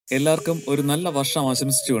എല്ലാവർക്കും ഒരു നല്ല വർഷം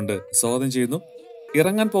ആശംസിച്ചുകൊണ്ട് സ്വാഗതം ചെയ്യുന്നു.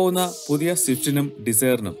 ഇറങ്ങാൻ പോകുന്ന പുതിയ സ്വിഫ്റ്റിനും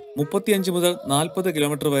ഡിസയറിനും 35 മുതൽ 40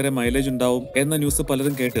 കിലോമീറ്റർ വരെ മൈലേജ് ഉണ്ടാവും എന്ന ന്യൂസ്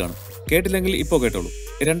പലരും കേട്ട് കാണും. കേട്ടില്ലെങ്കിൽ ഇപ്പോൾ കേട്ടോളൂ.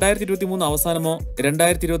 2023 അവസാനമോ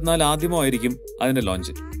 2024 ആദ്യമോ ആയിരിക്കും അതിന്റെ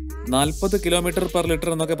ലോഞ്ച്. 40 കിലോമീറ്റർ പെർ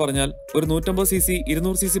ലിറ്റർ എന്നൊക്കെ പറഞ്ഞാൽ ഒരു 150cc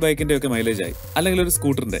 200cc ബൈക്കിന്റെ ഒക്കെ മൈലേജ് ആയി, അല്ലെങ്കിൽ ഒരു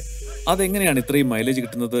സ്കൂട്ടറിന്റെ. അതെങ്ങനെയാണ് ഇത്രയും മൈലേജ്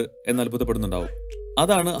കിട്ടുന്നത് എന്ന് അത്ഭുതപ്പെടുന്നുണ്ടാവും.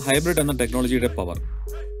 അതാണ് ഹൈബ്രിഡ് എന്ന ടെക്നോളജിയുടെ പവർ.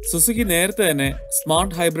 സുസുക്കി നേരത്തെ തന്നെ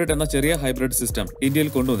സ്മാർട്ട് ഹൈബ്രിഡ് എന്ന ചെറിയ ഹൈബ്രിഡ് സിസ്റ്റം ഇന്ത്യയിൽ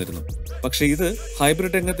കൊണ്ടുവന്നിരുന്നു. പക്ഷെ ഇത്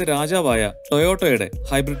ഹൈബ്രിഡ് രംഗത്തെ രാജാവായ ടൊയോട്ടയുടെ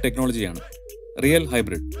ഹൈബ്രിഡ് ടെക്നോളജിയാണ്, റിയൽ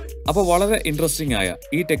ഹൈബ്രിഡ്. അപ്പോൾ വളരെ ഇൻട്രസ്റ്റിംഗ് ആയ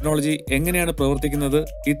ഈ ടെക്നോളജി എങ്ങനെയാണ് പ്രവർത്തിക്കുന്നത്,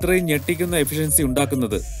 ഇത്രയും ഞെട്ടിക്കുന്ന എഫിഷ്യൻസി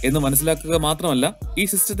ഉണ്ടാക്കുന്നത് എന്ന് മനസ്സിലാക്കുക മാത്രമല്ല, ഈ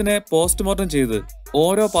സിസ്റ്റത്തിനെ പോസ്റ്റ്മോർട്ടം ചെയ്ത്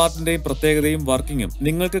ഓരോ പാർട്ടിന്റെയും പ്രത്യേകതയും വർക്കിങ്ങും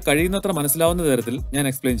നിങ്ങൾക്ക് കഴിയുന്നത്ര മനസ്സിലാവുന്ന തരത്തിൽ ഞാൻ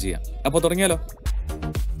എക്സ്പ്ലെയിൻ ചെയ്യാം. അപ്പോൾ തുടങ്ങിയാലോ?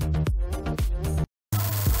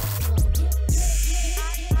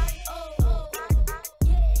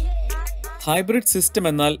 ഹൈബ്രിഡ് സിസ്റ്റം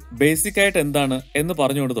എന്നാൽ ബേസിക് ആയിട്ട് എന്താണ് എന്ന്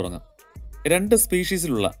പറഞ്ഞുകൊണ്ട് തുടങ്ങാം. രണ്ട്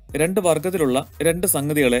സ്പീഷീസിലുള്ള, രണ്ട് വർഗത്തിലുള്ള രണ്ട്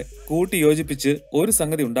സംഗതികളെ കൂട്ടി യോജിപ്പിച്ച് ഒരു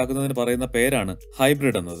സംഗതി ഉണ്ടാക്കുന്നതിന് പറയുന്ന പേരാണ്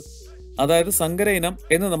ഹൈബ്രിഡ് എന്നത്. അതായത് സങ്കര ഇനം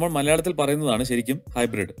എന്ന് നമ്മൾ മലയാളത്തിൽ പറയുന്നതാണ് ശരിക്കും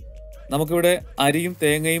ഹൈബ്രിഡ്. നമുക്കിവിടെ അരിയും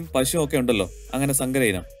തേങ്ങയും പശുവും ഒക്കെ ഉണ്ടല്ലോ, അങ്ങനെ സങ്കര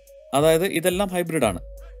ഇനം. അതായത് ഇതെല്ലാം ഹൈബ്രിഡ് ആണ്.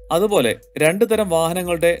 അതുപോലെ രണ്ടു തരം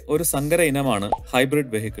വാഹനങ്ങളുടെ ഒരു സങ്കര ഇനമാണ്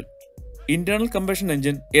hybrid vehicle. Internal combustion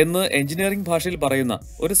engine എന്ന് എഞ്ചിനീയറിംഗ് ഭാഷയിൽ പറയുന്ന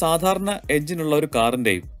ഒരു സാധാരണ എഞ്ചിനുള്ള ഒരു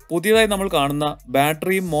കാറിന്റെയും പുതിയതായി നമ്മൾ കാണുന്ന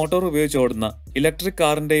ബാറ്ററിയും മോട്ടോറും ഉപയോഗിച്ച് ഓടുന്ന ഇലക്ട്രിക്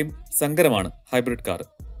കാറിന്റെയും സങ്കരമാണ് ഹൈബ്രിഡ് കാർ.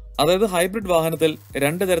 അതായത് ഹൈബ്രിഡ് വാഹനത്തിൽ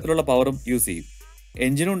രണ്ട് തരത്തിലുള്ള പവറും യൂസ് ചെയ്യും.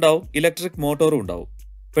 എഞ്ചിനും ഉണ്ടാവും, ഇലക്ട്രിക് മോട്ടോറും ഉണ്ടാവും,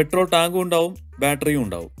 പെട്രോൾ ടാങ്കും ഉണ്ടാവും, ബാറ്ററിയും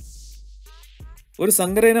ഉണ്ടാവും. ഒരു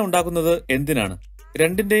സങ്കരയിനം ഉണ്ടാക്കുന്നത് എന്തിനാണ്?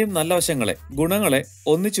 രണ്ടിന്റെയും നല്ല വശങ്ങളെ, ഗുണങ്ങളെ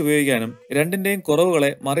ഒന്നിച്ചുപയോഗിക്കാനും രണ്ടിന്റെയും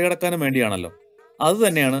കുറവുകളെ മറികടക്കാനും വേണ്ടിയാണല്ലോ.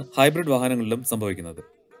 അതുതന്നെയാണ് ഹൈബ്രിഡ് വാഹനങ്ങളിലും സംഭവിക്കുന്നത്.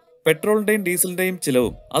 പെട്രോളിന്റെയും ഡീസലിന്റെയും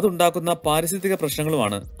ചിലവും അതുണ്ടാക്കുന്ന പാരിസ്ഥിതിക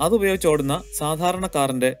പ്രശ്നങ്ങളുമാണ് അതുപയോഗിച്ച് ഓടുന്ന സാധാരണ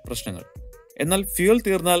കാറിന്റെ പ്രശ്നങ്ങൾ. എന്നാൽ ഫ്യൂൽ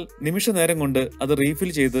തീർന്നാൽ നിമിഷ നേരം കൊണ്ട് അത്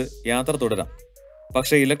റീഫിൽ ചെയ്ത് യാത്ര തുടരാം.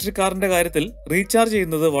 പക്ഷേ ഇലക്ട്രിക് കാറിന്റെ കാര്യത്തിൽ റീചാർജ്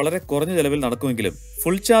ചെയ്യുന്നത് വളരെ കുറഞ്ഞ ചെലവിൽ നടക്കുമെങ്കിലും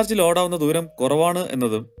ഫുൾ ചാർജിൽ ഓടാവുന്ന ദൂരം കുറവാണ്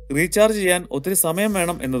എന്നതും റീചാർജ് ചെയ്യാൻ ഒത്തിരി സമയം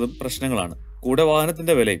വേണം എന്നതും പ്രശ്നങ്ങളാണ്. കൂടെ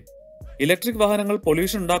വാഹനത്തിന്റെ വിലയും. ഇലക്ട്രിക് വാഹനങ്ങൾ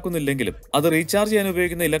പൊല്യൂഷൻ ഉണ്ടാക്കുന്നില്ലെങ്കിലും അത് റീചാർജ് ചെയ്യാൻ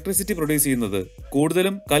ഉപയോഗിക്കുന്ന ഇലക്ട്രിസിറ്റി പ്രൊഡ്യൂസ് ചെയ്യുന്നത്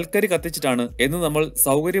കൂടുതലും കൽക്കരി കത്തിച്ചിട്ടാണ് എന്ന് നമ്മൾ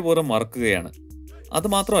സൗകര്യപൂർവ്വം മറക്കുകയാണ്. അത്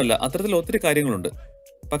മാത്രമല്ല, അത്തരത്തിൽ ഒത്തിരി കാര്യങ്ങളുണ്ട്.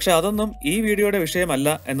 പക്ഷെ അതൊന്നും ഈ വീഡിയോയുടെ വിഷയമല്ല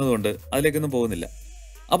എന്നതുകൊണ്ട് അതിലേക്കൊന്നും പോകുന്നില്ല.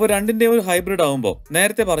 അപ്പോൾ രണ്ടിന്റെയും ഒരു ഹൈബ്രിഡ് ആവുമ്പോൾ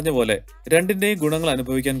നേരത്തെ പറഞ്ഞ പോലെ രണ്ടിന്റെയും ഗുണങ്ങൾ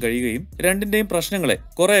അനുഭവിക്കാൻ കഴിയുകയും രണ്ടിന്റെയും പ്രശ്നങ്ങളെ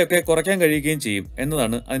കുറെയൊക്കെ കുറയ്ക്കാൻ കഴിയുകയും ചെയ്യും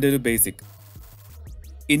എന്നതാണ് അതിന്റെ ഒരു ബേസിക്.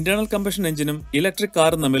 ഇന്റേണൽ കമ്പഷൻ എഞ്ചിനും ഇലക്ട്രിക്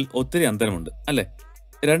കാറും തമ്മിൽ ഒത്തിരി അന്തരമുണ്ട് അല്ലെ?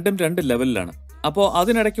 രണ്ടും രണ്ട് ലെവലിലാണ്. അപ്പോൾ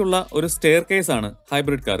അതിനിടയ്ക്കുള്ള ഒരു സ്റ്റെയർ കേസ് ആണ്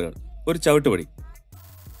ഹൈബ്രിഡ് കാറുകൾ, ഒരു ചവിട്ടുപടി.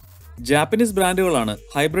 ജാപ്പനീസ് ബ്രാൻഡുകളാണ്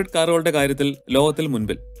ഹൈബ്രിഡ് കാറുകളുടെ കാര്യത്തിൽ ലോകത്തിൽ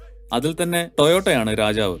മുൻപിൽ. അതിൽ തന്നെ ടൊയോട്ടയാണ്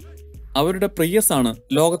രാജാവ്. അവരുടെ പ്രിയസ് ആണ്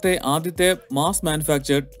ലോകത്തെ ആദ്യത്തെ മാസ്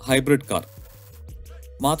മാനുഫാക്ചേർഡ് ഹൈബ്രിഡ് കാർ.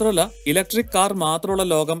 മാത്രമല്ല, ഇലക്ട്രിക് കാർ മാത്രമുള്ള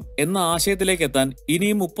ലോകം എന്ന ആശയത്തിലേക്ക് എത്താൻ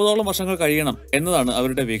ഇനിയും 30ഓളം വർഷങ്ങൾ കഴിയണം എന്നതാണ്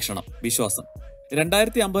അവരുടെ വീക്ഷണം, വിശ്വാസം.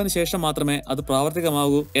 2050 ശേഷം മാത്രമേ അത്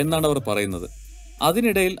പ്രാവർത്തികമാകൂ എന്നാണ് അവർ പറയുന്നത്.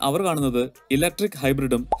 അതിനിടയിൽ അവർ കാണുന്നത് ഇലക്ട്രിക്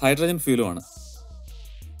ഹൈബ്രിഡും ഹൈഡ്രജൻ ഫ്യൂലുമാണ്.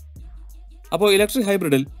 അപ്പോൾ ഇലക്ട്രിക്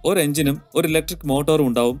ഹൈബ്രിഡിൽ ഒരു എഞ്ചിനും ഒരു ഇലക്ട്രിക് മോട്ടോറും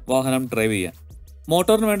ഉണ്ടാവും വാഹനം ഡ്രൈവ് ചെയ്യാൻ.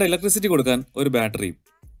 മോട്ടോറിന് വേണ്ട ഇലക്ട്രിസിറ്റി കൊടുക്കാൻ ഒരു ബാറ്ററിയും.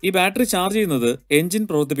 ഈ ബാറ്ററി ചാർജ് ചെയ്യുന്നത് എഞ്ചിൻ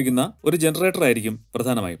പ്രവർത്തിപ്പിക്കുന്ന ഒരു ജനറേറ്റർ ആയിരിക്കും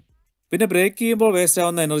പ്രധാനമായും. പിന്നെ ബ്രേക്ക് ചെയ്യുമ്പോൾ വേസ്റ്റ്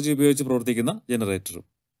ആവുന്ന എനർജി ഉപയോഗിച്ച് പ്രവർത്തിക്കുന്ന ജനറേറ്ററും.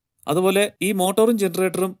 അതുപോലെ ഈ മോട്ടോറും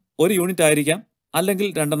ജനറേറ്ററും ഒരു യൂണിറ്റ് ആയിരിക്കാം, അല്ലെങ്കിൽ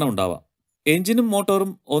രണ്ടെണ്ണം ഉണ്ടാവാം. എഞ്ചിനും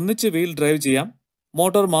മോട്ടോറും ഒന്നിച്ച് വീൽ ഡ്രൈവ് ചെയ്യാം,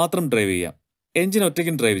 മോട്ടോർ മാത്രം ഡ്രൈവ് ചെയ്യാം, എഞ്ചിൻ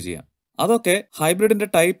ഒറ്റയ്ക്കും ഡ്രൈവ് ചെയ്യാം. അതൊക്കെ ഹൈബ്രിഡിന്റെ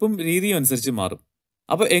ടൈപ്പും രീതിയും അനുസരിച്ച് മാറും.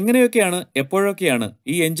 അപ്പോൾ എങ്ങനെയൊക്കെയാണ്, എപ്പോഴൊക്കെയാണ്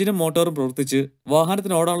ഈ എഞ്ചിനും മോട്ടോറും പ്രവർത്തിച്ച്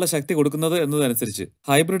വാഹനത്തിന് ഓടാനുള്ള ശക്തി കൊടുക്കുന്നത് എന്നതനുസരിച്ച്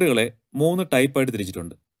ഹൈബ്രിഡുകളെ 3 ടൈപ്പായിട്ട്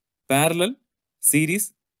തിരിച്ചിട്ടുണ്ട്: പാരലൽ, സീരീസ്,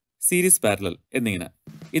 സീരീസ് പാരലൽ എന്നിങ്ങനെ.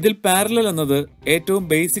 ഇതിൽ പാരലൽ എന്നത് ഏറ്റവും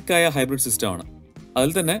ബേസിക് ആയ ഹൈബ്രിഡ് സിസ്റ്റമാണ്.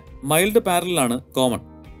 അതിൽ തന്നെ മൈൽഡ് പാരലലാണ് കോമൺ.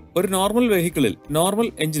 ഒരു നോർമൽ വെഹിക്കിളിൽ, നോർമൽ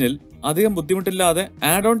എഞ്ചിനിൽ അധികം ബുദ്ധിമുട്ടില്ലാതെ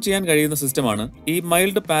ആഡ് ഓൺ ചെയ്യാൻ കഴിയുന്ന സിസ്റ്റമാണ് ഈ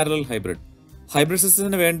മൈൽഡ് പാരലൽ ഹൈബ്രിഡ്. ഹൈബ്രിഡ്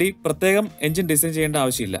സിസ്റ്റത്തിന് വേണ്ടി പ്രത്യേകം എഞ്ചിൻ ഡിസൈൻ ചെയ്യേണ്ട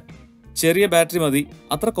ആവശ്യമില്ല. ചെറിയ ബാറ്ററി മതി,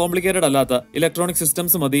 അത്ര കോംപ്ലിക്കേറ്റഡ് അല്ലാത്ത ഇലക്ട്രോണിക്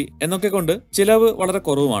സിസ്റ്റംസ് മതി എന്നൊക്കെ കൊണ്ട് ചിലവ് വളരെ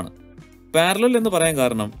കുറവുമാണ്. പാരലൽ എന്ന് പറയാൻ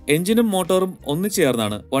കാരണം എഞ്ചിനും മോട്ടോറും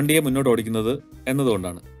ഒന്നിച്ചേർന്നാണ് വണ്ടിയെ മുന്നോട്ട് ഓടിക്കുന്നത്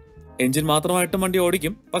എന്നതുകൊണ്ടാണ്. എഞ്ചിൻ മാത്രമായിട്ടും വണ്ടി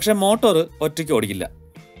ഓടിക്കും, പക്ഷെ മോട്ടോർ ഒറ്റയ്ക്ക് ഓടിക്കില്ല.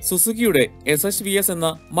 സുസുക്കിയുടെ SHVS എന്ന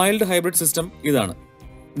മൈൽഡ് ഹൈബ്രിഡ് സിസ്റ്റം ഇതാണ്.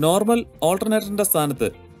 നോർമൽ ഓൾട്ടർനേറ്ററിന്റെ സ്ഥാനത്ത്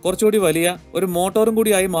കുറച്ചുകൂടി വലിയ ഒരു മോട്ടോറും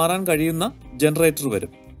കൂടി ആയി മാറാൻ കഴിയുന്ന ജനറേറ്റർ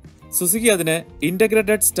വരും. സുസുക്കി അതിനെ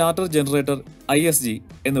ഇന്റഗ്രേറ്റഡ് സ്റ്റാർട്ടർ ജനറേറ്റർ ISG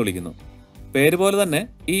എന്ന് വിളിക്കുന്നു. പേര് പോലെ തന്നെ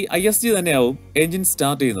ഈ ISG തന്നെയാവും എഞ്ചിൻ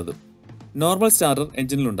സ്റ്റാർട്ട് ചെയ്യുന്നത്. നോർമൽ സ്റ്റാർട്ടർ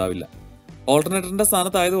എഞ്ചിനിൽ ഉണ്ടാവില്ല. ഓൾട്ടർനേറ്ററിന്റെ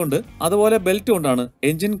സ്ഥാനത്തായതുകൊണ്ട് അതുപോലെ ബെൽറ്റ് കൊണ്ടാണ്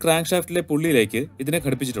എഞ്ചിൻ ക്രാങ്ക് ഷാഫ്റ്റിലെ പുള്ളിയിലേക്ക് ഇതിനെ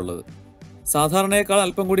ഘടിപ്പിച്ചിട്ടുള്ളത്. സാധാരണയേക്കാൾ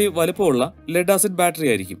അല്പം കൂടി വലുപ്പമുള്ള ലെഡ് ആസിഡ് ബാറ്ററി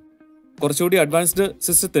ആയിരിക്കും. കുറച്ചുകൂടി അഡ്വാൻസ്ഡ്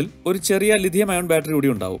സിസ്റ്റത്തിൽ ഒരു ചെറിയ ലിഥിയം അയോൺ ബാറ്ററി കൂടി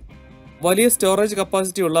ഉണ്ടാവും. വലിയ സ്റ്റോറേജ്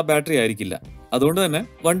കപ്പാസിറ്റി ഉള്ള ബാറ്ററി ആയിരിക്കില്ല. അതുകൊണ്ട് തന്നെ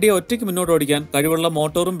വണ്ടിയെ ഒറ്റയ്ക്ക് മുന്നോട്ട് ഓടിക്കാൻ കഴിവുള്ള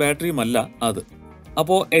മോട്ടോറും ബാറ്ററിയുമല്ല അത്.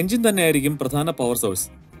 അപ്പോൾ എഞ്ചിൻ തന്നെയായിരിക്കും പ്രധാന പവർ സോഴ്സ്.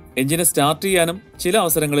 എഞ്ചിനെ സ്റ്റാർട്ട് ചെയ്യാനും ചില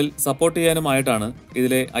അവസരങ്ങളിൽ സപ്പോർട്ട് ചെയ്യാനുമായിട്ടാണ്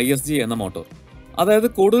ഇതിലെ ISG എന്ന മോട്ടോർ. അതായത്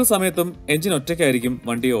കൂടുതൽ സമയത്തും എഞ്ചിൻ ഒറ്റയ്ക്കായിരിക്കും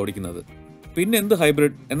വണ്ടിയെ ഓടിക്കുന്നത്. പിന്നെ എന്ത്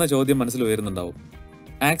ഹൈബ്രിഡ് എന്ന ചോദ്യം മനസ്സിൽ ഉയരുന്നുണ്ടാവും.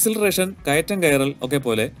 ആക്സിലറേഷൻ, കയറ്റം കയറൽ ഒക്കെ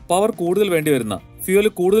പോലെ പവർ കൂടുതൽ വേണ്ടി വരുന്ന, ഫ്യൂവൽ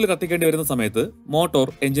കൂടുതൽ കത്തിക്കേണ്ടി വരുന്ന സമയത്ത് മോട്ടോർ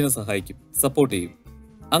എഞ്ചിനെ സഹായിക്കും, സപ്പോർട്ട് ചെയ്യും.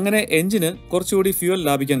 അങ്ങനെ എഞ്ചിന് കുറച്ചുകൂടി ഫ്യൂവൽ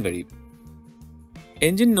ലാഭിക്കാൻ കഴിയും.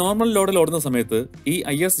 എഞ്ചിൻ നോർമൽ ലോഡിൽ ഓടുന്ന സമയത്ത് ഈ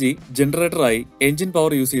ISG ജനറേറ്ററായി എഞ്ചിൻ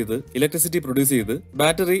പവർ യൂസ് ചെയ്ത് ഇലക്ട്രിസിറ്റി പ്രൊഡ്യൂസ് ചെയ്ത്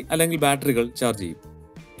ബാറ്ററി അല്ലെങ്കിൽ ബാറ്ററികൾ ചാർജ് ചെയ്യും.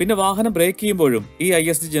 പിന്നെ വാഹനം ബ്രേക്ക് ചെയ്യുമ്പോഴും ഈ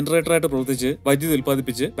ISG ജനറേറ്ററായിട്ട് പ്രവർത്തിച്ച് വൈദ്യുതി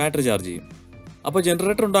ഉൽപ്പാദിപ്പിച്ച് ബാറ്ററി ചാർജ് ചെയ്യും. അപ്പോൾ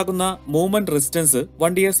ജനറേറ്റർ ഉണ്ടാക്കുന്ന മൂവ്മെന്റ് റെസിസ്റ്റൻസ്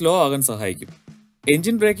വണ്ടിയെ സ്ലോ ആകാൻ സഹായിക്കും.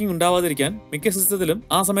 എഞ്ചിൻ ബ്രേക്കിംഗ് ഉണ്ടാവാതിരിക്കാൻ മിക്ക സിസ്റ്റത്തിലും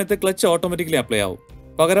ആ സമയത്ത് ക്ലച്ച് ഓട്ടോമാറ്റിക്കലി അപ്ലൈ ആവും.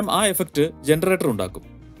 പകരം ആ എഫക്ട് ജനറേറ്റർ ഉണ്ടാക്കും.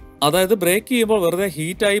 അതായത് ബ്രേക്ക് ചെയ്യുമ്പോൾ വെറുതെ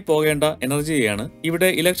ഹീറ്റായി പോകേണ്ട എനർജിയെയാണ് ഇവിടെ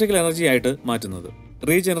ഇലക്ട്രിക്കൽ എനർജി ആയിട്ട് മാറ്റുന്നത്.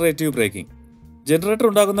 Regenerative braking. ജനറേറ്റർ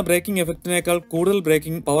ഉണ്ടാക്കുന്ന ബ്രേക്കിംഗ് എഫക്റ്റിനേക്കാൾ കൂടുതൽ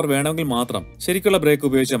ബ്രേക്കിംഗ് പവർ വേണമെങ്കിൽ മാത്രം ശരിക്കുള്ള ബ്രേക്ക്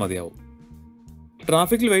ഉപയോഗിച്ചാൽ മതിയാവും.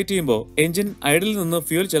 ട്രാഫിക്കിൽ വെയിറ്റ് ചെയ്യുമ്പോൾ എഞ്ചിൻ ഐഡിൽ നിന്ന്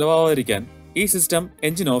ഫ്യൂൽ ചെലവാകാതിരിക്കാൻ ഈ സിസ്റ്റം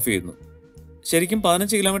എഞ്ചിൻ ഓഫ് ചെയ്യുന്നു. ശരിക്കും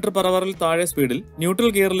 15 km/h താഴെ സ്പീഡിൽ ന്യൂട്രൽ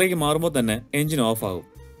ഗിയറിലേക്ക് മാറുമ്പോൾ തന്നെ എഞ്ചിൻ ഓഫ് ആകും.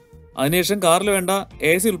 അതിനുശേഷം കാറിൽ വേണ്ട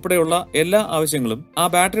AC ഉൾപ്പെടെയുള്ള എല്ലാ ആവശ്യങ്ങളും ആ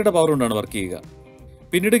ബാറ്ററിയുടെ പവർ കൊണ്ടാണ് വർക്ക് ചെയ്യുക.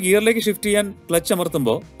 പിന്നീട് ഗിയറിലേക്ക് ഷിഫ്റ്റ് ചെയ്യാൻ ക്ലച്ച്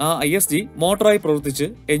അമർത്തുമ്പോൾ ആ ISG മോട്ടറായി പ്രവർത്തിച്ച്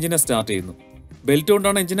എഞ്ചിനെ സ്റ്റാർട്ട് ചെയ്യുന്നു. ബെൽറ്റ്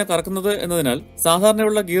കൊണ്ടാണ് എഞ്ചിനെ കറക്കുന്നത് എന്നതിനാൽ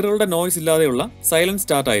സാധാരണയുള്ള ഗിയറുകളുടെ നോയ്സ് ഇല്ലാതെയുള്ള സൈലന്റ്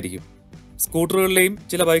സ്റ്റാർട്ട് ആയിരിക്കും, സ്കൂട്ടറുകളിലെയും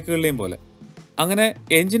ചില ബൈക്കുകളിലെയും പോലെ. അങ്ങനെ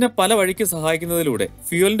എഞ്ചിനെ പല വഴിക്ക് സഹായിക്കുന്നതിലൂടെ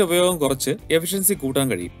ഫ്യൂവലിന്റെ ഉപയോഗം കുറച്ച് എഫിഷ്യൻസി കൂട്ടാൻ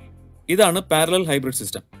കഴിയും. ഇതാണ് പാരലൽ ഹൈബ്രിഡ്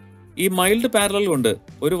സിസ്റ്റം. ഈ മൈൽഡ് പാരലൽ കൊണ്ട്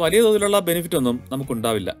ഒരു വലിയ തോതിലുള്ള ബെനിഫിറ്റ് ഒന്നും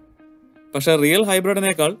നമുക്കുണ്ടാവില്ല. പക്ഷേ റിയൽ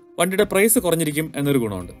ഹൈബ്രിഡിനേക്കാൾ വണ്ടിയുടെ പ്രൈസ് കുറഞ്ഞിരിക്കും എന്നൊരു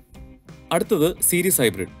ഗുണമുണ്ട്. അടുത്തത് സീരീസ്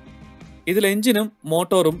ഹൈബ്രിഡ്. ഇതിൽ എഞ്ചിനും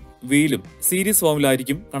മോട്ടോറും വീലും സീരീസ്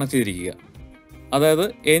ഫോമിലായിരിക്കും കണക്ട് ചെയ്തിരിക്കുക. അതായത്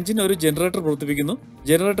എഞ്ചിൻ ഒരു ജനറേറ്റർ പ്രവർത്തിപ്പിക്കുന്നു,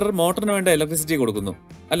 ജനറേറ്റർ മോട്ടറിന് വേണ്ട ഇലക്ട്രിസിറ്റി കൊടുക്കുന്നു,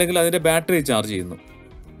 അല്ലെങ്കിൽ അതിന്റെ ബാറ്ററി ചാർജ് ചെയ്യുന്നു.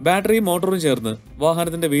 ബാറ്ററിയും മോട്ടോറും ചേർന്ന്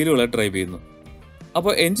വാഹനത്തിന്റെ വീലുകളെ ഡ്രൈവ് ചെയ്യുന്നു.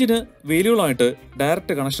 അപ്പോൾ എഞ്ചിന് വീലുകളുമായിട്ട്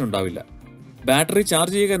ഡയറക്റ്റ് കണക്ഷൻ ഉണ്ടാവില്ല. ബാറ്ററി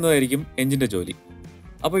ചാർജ് ചെയ്യുക എന്നതായിരിക്കും എഞ്ചിന്റെ ജോലി.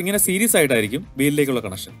 അപ്പോൾ ഇങ്ങനെ സീരീസ് ആയിട്ടായിരിക്കും വീലിലേക്കുള്ള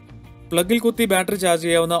കണക്ഷൻ. പ്ലഗിൽ കുത്തി ബാറ്ററി ചാർജ്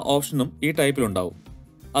ചെയ്യാവുന്ന ഓപ്ഷനും ഈ ടൈപ്പിലുണ്ടാവും.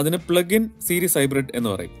 അതിന് പ്ലഗ് ഇൻ സീരീസ് ഹൈബ്രിഡ് എന്ന്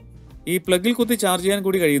പറയും. ഈ പ്ലഗിൽ കുത്തി ചാർജ് ചെയ്യാൻ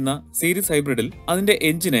കൂടി കഴിയുന്ന സീരീസ് ഹൈബ്രിഡിൽ അതിന്റെ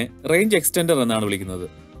എഞ്ചിനെ റേഞ്ച് എക്സ്റ്റൻഡർ എന്നാണ് വിളിക്കുന്നത്.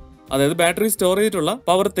 അതായത് ബാറ്ററി സ്റ്റോർ ചെയ്തിട്ടുള്ള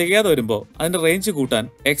പവർ തികയാതെ വരുമ്പോൾ അതിന്റെ റേഞ്ച് കൂട്ടാൻ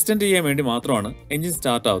എക്സ്റ്റെൻഡ് ചെയ്യാൻ വേണ്ടി മാത്രമാണ് എഞ്ചിൻ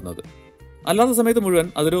സ്റ്റാർട്ട് ആവുന്നത്. അല്ലാത്ത സമയത്ത് മുഴുവൻ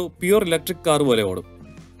അതൊരു പ്യുവർ ഇലക്ട്രിക് കാർ പോലെ ഓടും.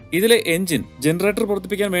 ഇതിലെ എഞ്ചിൻ ജനറേറ്റർ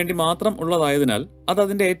പ്രവർത്തിപ്പിക്കാൻ വേണ്ടി മാത്രം ഉള്ളതായതിനാൽ അത്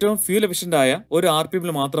അതിന്റെ ഏറ്റവും ഫ്യൂൽ എഫിഷ്യന്റ് ആയ ഒരു RPM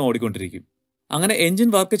മാത്രം ഓടിക്കൊണ്ടിരിക്കും. അങ്ങനെ എഞ്ചിൻ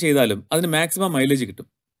വർക്ക് ചെയ്താലും അതിന് മാക്സിമം മൈലേജ് കിട്ടും.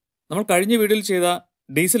 നമ്മൾ കഴിഞ്ഞ വീഡിയോയിൽ ചെയ്ത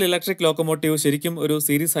ഡീസൽ ഇലക്ട്രിക് ലോക്കോമോട്ടീവ് ശരിക്കും ഒരു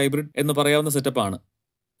സീരീസ് ഹൈബ്രിഡ് എന്ന് പറയാവുന്ന സെറ്റപ്പാണ്.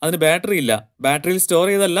 അതിന് ബാറ്ററി ഇല്ല, ബാറ്ററിയിൽ സ്റ്റോർ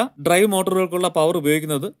ചെയ്തല്ല ഡ്രൈവ് മോട്ടോറുകൾക്കുള്ള പവർ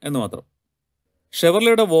ഉപയോഗിക്കുന്നത് എന്ന് മാത്രം.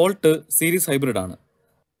 ഷെവർലയുടെ വോൾട്ട് സീരീസ് ഹൈബ്രിഡ് ആണ്.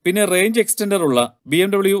 പിന്നെ റേഞ്ച് എക്സ്റ്റൻഡർ ഉള്ള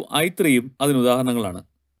BMW i3യും അതിന് ഉദാഹരണങ്ങളാണ്.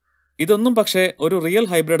 ഇതൊന്നും പക്ഷേ ഒരു റിയൽ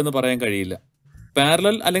ഹൈബ്രിഡ് എന്ന് പറയാൻ കഴിയില്ല.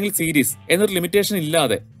 പാരലൽ അല്ലെങ്കിൽ സീരീസ് എന്നൊരു ലിമിറ്റേഷൻ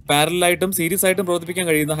ഇല്ലാതെ പാരലായിട്ടും സീരീസ് ആയിട്ടും പ്രവർത്തിപ്പിക്കാൻ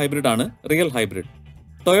കഴിയുന്ന ഹൈബ്രിഡാണ് റിയൽ ഹൈബ്രിഡ്.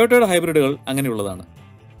 ടൊയോട്ടയുടെ ഹൈബ്രിഡുകൾ അങ്ങനെയുള്ളതാണ്.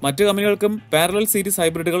 മറ്റു കമ്പനികൾക്കും പാരലൽ സീരീസ്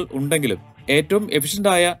ഹൈബ്രിഡുകൾ ഉണ്ടെങ്കിലും ഏറ്റവും എഫിഷ്യന്റ്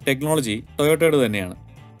ആയ ടെക്നോളജി ടൊയോട്ടയുടെ തന്നെയാണ്.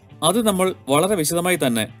 അത് നമ്മൾ വളരെ വിശദമായി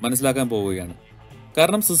തന്നെ മനസ്സിലാക്കാൻ പോവുകയാണ്.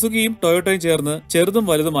 കാരണം സുസുക്കിയും ടൊയോട്ടയും ചേർന്ന് ചെറുതും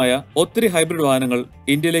വലുതുമായ ഒത്തിരി ഹൈബ്രിഡ് വാഹനങ്ങൾ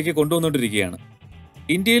ഇന്ത്യയിലേക്ക് കൊണ്ടുവന്നുകൊണ്ടിരിക്കുകയാണ്.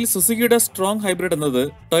 ഇന്ത്യയിൽ സുസുക്കിയുടെ സ്ട്രോങ് ഹൈബ്രിഡ് എന്നത്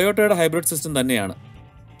ടൊയോട്ടയുടെ ഹൈബ്രിഡ് സിസ്റ്റം തന്നെയാണ്.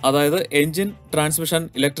 അതായത് engine, transmission,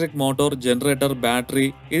 electric motor, generator, battery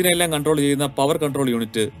ഇതിനെല്ലാം കൺട്രോൾ ചെയ്യുന്ന പവർ കൺട്രോൾ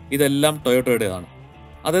യൂണിറ്റ് ഇതെല്ലാം ടൊയോട്ടയുടേതാണ്.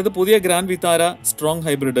 അതായത് പുതിയ ഗ്രാൻഡ് വിത്താര സ്ട്രോങ്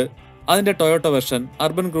ഹൈബ്രിഡ്, അതിന്റെ Toyota version,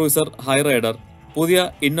 urban cruiser, Hyryder, പുതിയ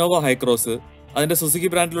ഇന്നോവ ഹൈക്രോസ്, അതിന്റെ സുസുക്കി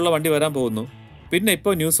ബ്രാൻഡിലുള്ള വണ്ടി വരാൻ പോകുന്നു. പിന്നെ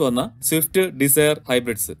ഇപ്പോൾ ന്യൂസ് വന്ന സ്വിഫ്റ്റ്, ഡിസയർ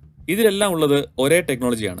ഹൈബ്രിഡ്സ് ഇതിലെല്ലാം ഉള്ളത് ഒരേ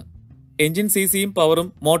ടെക്നോളജിയാണ്. എഞ്ചിൻ CCയും പവറും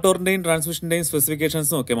മോട്ടോറിന്റെയും ട്രാൻസ്മിഷന്റെയും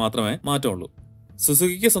സ്പെസിഫിക്കേഷൻസും ഒക്കെ മാത്രമേ മാറ്റമുള്ളൂ.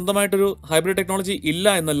 സുസുക്കിക്ക് സ്വന്തമായിട്ടൊരു ഹൈബ്രിഡ് ടെക്നോളജി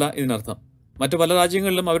ഇല്ല എന്നല്ല ഇതിനർത്ഥം. മറ്റു പല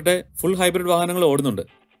രാജ്യങ്ങളിലും അവരുടെ ഫുൾ ഹൈബ്രിഡ് വാഹനങ്ങൾ ഓടുന്നുണ്ട്.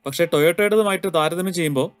 പക്ഷേ ടൊയോട്ടയുടേതുമായിട്ട് താരതമ്യം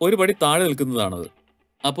ചെയ്യുമ്പോൾ ഒരു പടി താഴെ നിൽക്കുന്നതാണത്.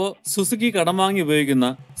 അപ്പോൾ സുസുക്കി കടം വാങ്ങി ഉപയോഗിക്കുന്ന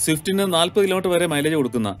സ്വിഫ്റ്റിന് 40 km വരെ മൈലേജ്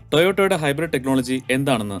കൊടുക്കുന്ന ടൊയോട്ടയുടെ ഹൈബ്രിഡ് ടെക്നോളജി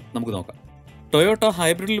എന്താണെന്ന് നമുക്ക് നോക്കാം. ടൊയോട്ട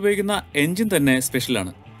ഹൈബ്രിഡിൽ ഉപയോഗിക്കുന്ന എഞ്ചിൻ തന്നെ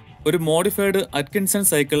സ്പെഷ്യലാണ്. ഒരു മോഡിഫൈഡ് അറ്റ്കിൻസൺ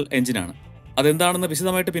സൈക്കിൾ എഞ്ചിനാണ്. അതെന്താണെന്ന്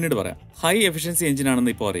വിശദമായിട്ട് പിന്നീട് പറയാം. ഹൈ എഫിഷ്യൻസി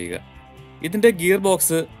എഞ്ചിനാണെന്ന് ഇപ്പോൾ അറിയുക. ഇതിന്റെ ഗിയർ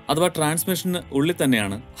ബോക്സ് അഥവാ ട്രാൻസ്മിഷന് ഉള്ളിൽ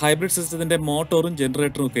തന്നെയാണ് ഹൈബ്രിഡ് സിസ്റ്റത്തിന്റെ മോട്ടോറും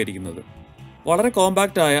ജനറേറ്ററും ഒക്കെ ഇരിക്കുന്നത്. വളരെ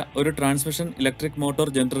കോമ്പാക്റ്റ് ആയ ഒരു transmission electric motor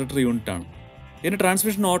generator unit ആണ്. ഇതിന്റെ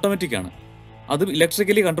ട്രാൻസ്മിഷൻ ഓട്ടോമാറ്റിക് ആണ്. അത്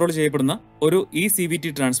ഇലക്ട്രിക്കലി കൺട്രോൾ ചെയ്യപ്പെടുന്ന ഒരു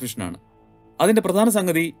CVT ട്രാൻസ്മിഷനാണ്. അതിന്റെ പ്രധാന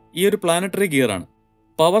സംഗതി ഈ ഒരു പ്ലാനറ്ററി ഗിയർ ആണ്.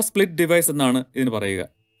 പവർ സ്പ്ലിറ്റ് ഡിവൈസ് എന്നാണ് ഇതിന് പറയുക,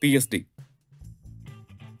 PSD.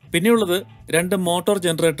 പിന്നെയുള്ളത് 2 motor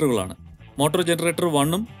ജനറേറ്ററുകളാണ്. Motor generator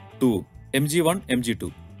 1ഉം 2ഉം, MG1, MG2.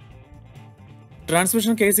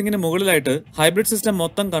 Transmission കേസിംഗിന് മുകളിലായിട്ട് ഹൈബ്രിഡ് സിസ്റ്റം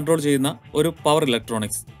മൊത്തം കൺട്രോൾ ചെയ്യുന്ന ഒരു power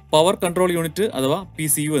electronics, power control unit അഥവാ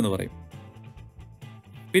PCU എന്ന് പറയും.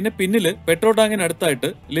 പിന്നെ പിന്നില് പെട്രോൾ ടാങ്കിന് അടുത്തായിട്ട്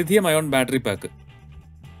ലിഥിയം അയോൺ ബാറ്ററി പാക്ക്.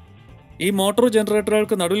 ഈ മോട്ടോർ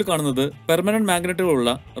ജനറേറ്ററുകൾക്ക് നടുവിൽ കാണുന്നത് പെർമനന്റ്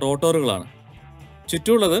മാഗ്നറ്റുകളുള്ള റോട്ടോറുകളാണ്.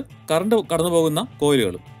 ചുറ്റുമുള്ളത് കറണ്ട് കടന്നുപോകുന്ന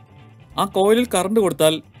കോയിലുകളും. ആ കോയിലിൽ കറണ്ട്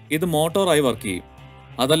കൊടുത്താൽ ഇത് മോട്ടോറായി വർക്ക് ചെയ്യും.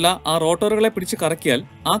 അതല്ല, ആ റോട്ടോറുകളെ പിടിച്ച് കറക്കിയാൽ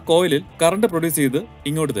ആ കോയിലിൽ കറണ്ട് പ്രൊഡ്യൂസ് ചെയ്ത്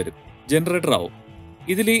ഇങ്ങോട്ട് തരും, ജനറേറ്റർ ആവും.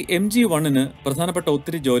 ഇതിൽ ഈ MG1ന് പ്രധാനപ്പെട്ട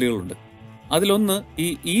ഒത്തിരി ജോലികളുണ്ട്. അതിലൊന്ന്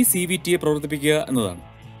ഈ CVTയെ പ്രവർത്തിപ്പിക്കുക എന്നതാണ്.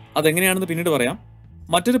 അതെങ്ങനെയാണെന്ന് പിന്നീട് പറയാം.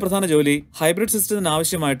 മറ്റൊരു പ്രധാന ജോലി ഹൈബ്രിഡ് സിസ്റ്റത്തിന്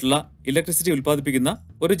ആവശ്യമായിട്ടുള്ള ഇലക്ട്രിസിറ്റി ഉൽപ്പാദിപ്പിക്കുന്ന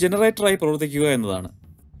ഒരു ജനറേറ്ററായി പ്രവർത്തിക്കുക എന്നതാണ്.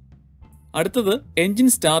 അടുത്തത് എഞ്ചിൻ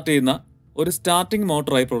സ്റ്റാർട്ട് ചെയ്യുന്ന ഒരു സ്റ്റാർട്ടിംഗ്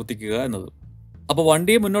മോട്ടറായി പ്രവർത്തിക്കുക എന്നത്. അപ്പോൾ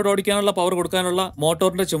വണ്ടിയെ മുന്നോട്ട് ഓടിക്കാനുള്ള പവർ കൊടുക്കാനുള്ള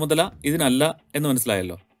മോട്ടോറിന്റെ ചുമതല ഇതിനല്ല എന്ന്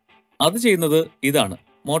മനസ്സിലായല്ലോ. അത് ചെയ്യുന്നത് ഇതാണ്,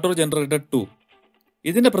 മോട്ടോർ ജനറേറ്റർ 2.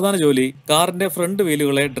 ഇതിന്റെ പ്രധാന ജോലി കാറിന്റെ ഫ്രണ്ട്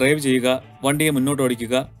വീലുകളെ ഡ്രൈവ് ചെയ്യുക, വണ്ടിയെ മുന്നോട്ട്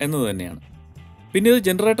ഓടിക്കുക എന്നത് തന്നെയാണ്. പിന്നെ ഇത്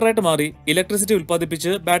ജനറേറ്ററായിട്ട് മാറി ഇലക്ട്രിസിറ്റി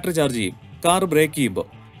ഉൽപ്പാദിപ്പിച്ച് ബാറ്ററി ചാർജ് ചെയ്യും കാർ ബ്രേക്ക് ചെയ്യുമ്പോൾ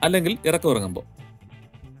അല്ലെങ്കിൽ ഇറക്കമിറങ്ങുമ്പോൾ.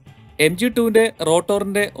 MG2ന്റെ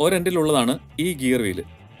റോട്ടോറിന്റെ ഒരെൻഡിലുള്ളതാണ് ഈ ഗിയർ വീല്.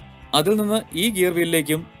 അതിൽ നിന്ന് ഈ ഗിയർ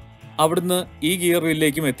വീലിലേക്കും അവിടുന്ന് ഈ ഗിയർ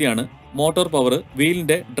വീലിലേക്കും എത്തിയാണ് മോട്ടോർ പവർ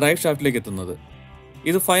വീലിന്റെ ഡ്രൈവ് ഷാഫ്റ്റിലേക്ക് എത്തുന്നത്.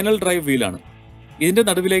 ഇത് ഫൈനൽ ഡ്രൈവ് വീലാണ്. ഇതിന്റെ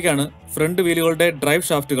നടുവിലേക്കാണ് ഫ്രണ്ട് വീലുകളുടെ ഡ്രൈവ്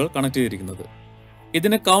ഷാഫ്റ്റുകൾ കണക്ട് ചെയ്തിരിക്കുന്നത്.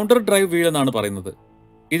 ഇതിന് കൗണ്ടർ ഡ്രൈവ് വീൽ എന്നാണ് പറയുന്നത്.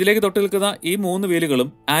 ഇതിലേക്ക് തൊട്ട് നിൽക്കുന്ന ഈ 3 വീലുകളും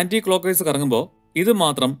ആന്റി ക്ലോക്ക് വൈസ് കറങ്ങുമ്പോൾ ഇത്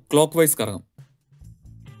മാത്രം ക്ലോക്ക് വൈസ് കറങ്ങും.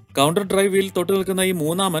 കൗണ്ടർ ഡ്രൈവ് വീൽ തൊട്ട് നിൽക്കുന്ന ഈ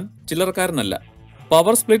മൂന്നാമൻ ചില്ലറക്കാരനല്ല.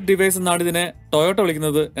 പവർ സ്പ്ലിറ്റ് ഡിവൈസ് എന്നാണ് ഇതിനെ ടൊയോട്ട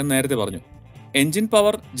വിളിക്കുന്നത് എന്ന് നേരത്തെ പറഞ്ഞു. എഞ്ചിൻ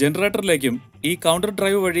പവർ ജനറേറ്ററിലേക്കും ഈ കൗണ്ടർ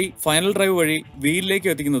ഡ്രൈവ് വഴി ഫൈനൽ ഡ്രൈവ് വഴി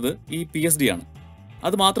വീലിലേക്കും എത്തിക്കുന്നത് ഈ PSD ആണ്.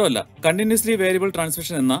 അത് മാത്രമല്ല, കണ്ടിന്യൂസ്ലി വേരിയബിൾ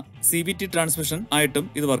ട്രാൻസ്മിഷൻ എന്ന CVT ട്രാൻസ്മിഷൻ ആയിട്ടും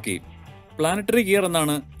ഇത് വർക്ക് ചെയ്യും. പ്ലാനറ്ററി ഗിയർ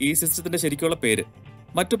എന്നാണ് ഈ സിസ്റ്റത്തിന്റെ ശരിക്കുള്ള പേര്.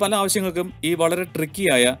 മറ്റു പല ആവശ്യങ്ങൾക്കും ഈ വളരെ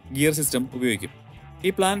ട്രിക്കിയായ ഗിയർ സിസ്റ്റം ഉപയോഗിക്കും. ഈ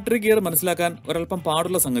പ്ലാനറ്ററി ഗിയർ മനസ്സിലാക്കാൻ ഒരൽപ്പം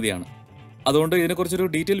പാടുള്ള സംഗതിയാണ്. അതുകൊണ്ട് ഇതിനെക്കുറിച്ചൊരു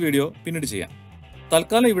ഡീറ്റെയിൽ വീഡിയോ പിന്നീട് ചെയ്യാം.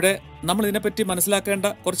 തൽക്കാലം ഇവിടെ നമ്മൾ ഇതിനെപ്പറ്റി മനസ്സിലാക്കേണ്ട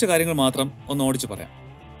കുറച്ച് കാര്യങ്ങൾ മാത്രം ഒന്ന് ഓടിച്ചു പറയാം.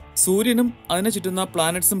 സൂര്യനും അതിനെ ചുറ്റുന്ന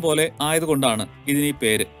പ്ലാനറ്റ്സും പോലെ ആയതുകൊണ്ടാണ് ഇതിന് ഈ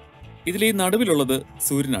പേര്. ഇതിൽ ഈ നടുവിലുള്ളത്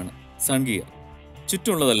സൂര്യനാണ്, സൺ ഗിയർ.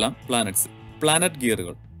 ചുറ്റുമുള്ളതെല്ലാം planets, planet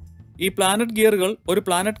ഗിയറുകൾ. ഈ പ്ലാനറ്റ് ഗിയറുകൾ ഒരു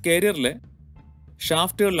പ്ലാനറ്റ് കാരിയറിലെ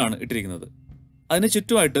ഷാഫ്റ്റുകളിലാണ് ഇട്ടിരിക്കുന്നത്. അതിന്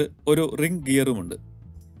ചുറ്റുമായിട്ട് ഒരു റിംഗ് ഗിയറുമുണ്ട്.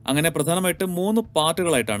 അങ്ങനെ പ്രധാനമായിട്ട് 3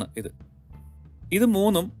 പാർട്ടുകളായിട്ടാണ് ഇത്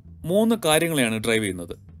മൂന്നും 3 കാര്യങ്ങളെയാണ് ഡ്രൈവ്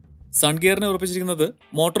ചെയ്യുന്നത്. Sun ഗിയറിനെ ഉറപ്പിച്ചിരിക്കുന്നത്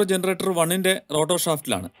motor generator 1ന്റെ rotor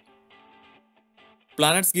ഷാഫ്റ്റിലാണ്.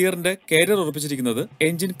 Planets ഗിയറിന്റെ carrier ഉറപ്പിച്ചിരിക്കുന്നത്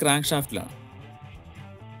engine crank ഷാഫ്റ്റിലാണ്.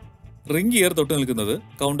 Ring gear തൊട്ട് നിൽക്കുന്നത്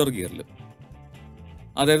കൗണ്ടർ ഗിയറിൽ.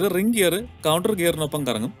 അതായത് റിംഗ് ഗിയർ കൗണ്ടർ ഗിയറിനൊപ്പം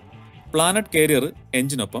കറങ്ങും, പ്ലാനറ്റ് കാരിയർ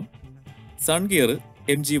എഞ്ചിനൊപ്പം, സൺ ഗിയർ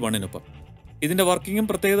MG1നൊപ്പം. ഇതിന്റെ വർക്കിങ്ങും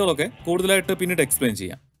പ്രത്യേകതകളൊക്കെ കൂടുതലായിട്ട് പിന്നീട് എക്സ്പ്ലെയിൻ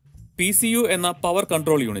ചെയ്യാം. PCU എന്ന power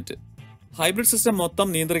control unit. Hybrid system മൊത്തം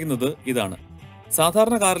നിയന്ത്രിക്കുന്നത് ഇതാണ്.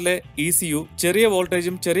 സാധാരണ കാറിലെ ECU ചെറിയ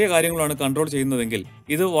വോൾട്ടേജും ചെറിയ കാര്യങ്ങളുമാണ് കൺട്രോൾ ചെയ്യുന്നതെങ്കിൽ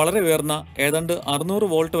ഇത് വളരെ ഉയർന്ന ഏതാണ്ട് 600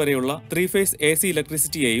 വോൾട്ട് വരെയുള്ള 3 ഫേസ് AC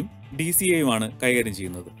ഇലക്ട്രിസിറ്റിയെയും DCയെയുമാണ് കൈകാര്യം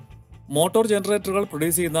ചെയ്യുന്നത്. മോട്ടോർ ജനറേറ്ററുകൾ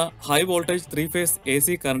പ്രൊഡ്യൂസ് ചെയ്യുന്ന ഹൈ വോൾട്ടേജ് 3 ഫേസ്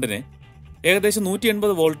AC കറണ്ടിനെ ഏകദേശം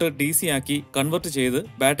 180 വോൾട്ട് DC ആക്കി കൺവെർട്ട് ചെയ്ത്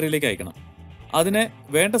ബാറ്ററിയിലേക്ക് അയക്കണം. അതിനെ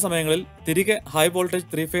വേണ്ട സമയങ്ങളിൽ തിരികെ ഹൈ വോൾട്ടേജ്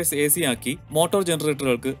 3 ഫേസ് AC ആക്കി മോട്ടോർ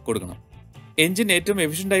ജനറേറ്ററുകൾക്ക് കൊടുക്കണം. എഞ്ചിൻ ഏറ്റവും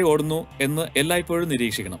എഫിഷ്യന്റായി ഓടുന്നു എന്ന് എല്ലായ്പ്പോഴും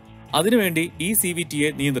നിരീക്ഷിക്കണം. അതിനുവേണ്ടി ഈ CVTയെ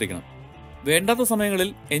നിയന്ത്രിക്കണം. വേണ്ടാത്ത സമയങ്ങളിൽ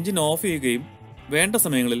എഞ്ചിൻ ഓഫ് ചെയ്യുകയും വേണ്ട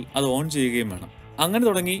സമയങ്ങളിൽ അത് ഓൺ ചെയ്യുകയും വേണം. അങ്ങനെ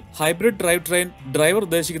തുടങ്ങി ഹൈബ്രിഡ് ഡ്രൈവ് ട്രെയിൻ ഡ്രൈവർ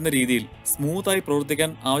ഉദ്ദേശിക്കുന്ന രീതിയിൽ സ്മൂത്തായി പ്രവർത്തിക്കാൻ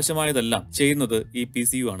ആവശ്യമായതെല്ലാം ചെയ്യുന്നത് ഈ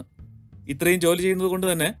PCU ആണ്. ഇത്രയും ജോലി ചെയ്യുന്നത് കൊണ്ട്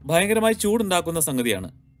തന്നെ ഭയങ്കരമായി ചൂടുണ്ടാക്കുന്ന സംഗതിയാണ്.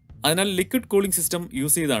 അതിനാൽ ലിക്വിഡ് കൂളിംഗ് സിസ്റ്റം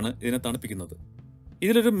യൂസ് ചെയ്താണ് ഇതിനെ തണുപ്പിക്കുന്നത്.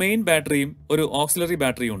 ഇതിലൊരു മെയിൻ ബാറ്ററിയും ഒരു ഓക്സിലറി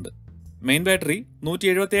ബാറ്ററിയും ഉണ്ട്. മെയിൻ ബാറ്ററി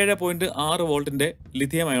 177.6 വോൾട്ടിന്റെ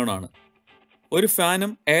ലിഥിയം അയോൺ ആണ്. ഒരു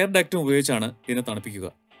ഫാനും എയർ ഡക്റ്റും ഉപയോഗിച്ചാണ് ഇതിനെ തണുപ്പിക്കുക.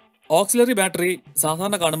 ഓക്സിലറി ബാറ്ററി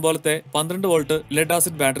സാധാരണ കാണുമ്പോഴത്തെ 12 വോൾട്ട് ലെഡ്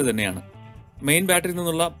ആസിഡ് ബാറ്ററി തന്നെയാണ്. മെയിൻ ബാറ്ററിയിൽ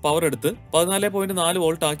നിന്നുള്ള പവർ എടുത്ത് 14.4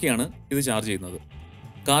 വോൾട്ട് ആക്കിയാണ് ഇത് ചാർജ് ചെയ്യുന്നത്.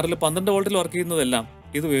 കാറിൽ 12 വോൾട്ടിൽ വർക്ക് ചെയ്യുന്നതെല്ലാം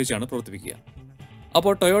ഇത് ഉപയോഗിച്ചാണ് പ്രവർത്തിപ്പിക്കുക.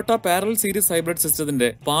 അപ്പോൾ ടൊയോട്ട പാരലൽ സീരീസ് ഹൈബ്രിഡ് സിസ്റ്റത്തിന്റെ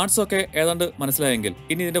പാർട്സ് ഒക്കെ ഏതാണ്ട് മനസ്സിലായെങ്കിൽ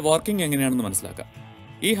ഇനി ഇതിന്റെ വർക്കിംഗ് എങ്ങനെയാണെന്ന് മനസ്സിലാക്കാം.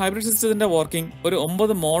 ഈ ഹൈബ്രിഡ് സിസ്റ്റത്തിന്റെ വർക്കിംഗ് ഒരു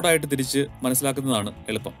 9 മോഡായിട്ട് തിരിച്ച് മനസ്സിലാക്കുന്നതാണ്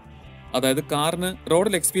എളുപ്പം. അതായത് കാറിന്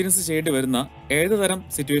റോഡിൽ എക്സ്പീരിയൻസ് ചെയ്യേണ്ടി വരുന്ന ഏത് തരം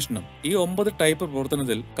സിറ്റുവേഷനും ഈ 9 ടൈപ്പ്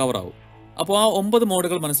പ്രവർത്തനത്തിൽ കവർ ആവും. അപ്പോൾ ആ 9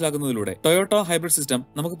 മോഡുകൾ മനസ്സിലാക്കുന്നതിലൂടെ ടൊയോട്ട ഹൈബ്രിഡ് സിസ്റ്റം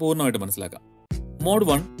നമുക്ക് പൂർണ്ണമായിട്ട് മനസ്സിലാക്കാം. Mode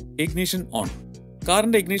 1 ignition on.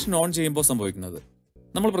 കാറിന്റെ ഇഗ്നിഷൻ ഓൺ ചെയ്യുമ്പോൾ സംഭവിക്കുന്നത്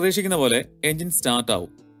നമ്മൾ പ്രതീക്ഷിക്കുന്ന പോലെ എഞ്ചിൻ സ്റ്റാർട്ട്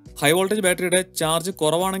ആവും. ഹൈ വോൾട്ടേജ് ബാറ്ററിയുടെ ചാർജ്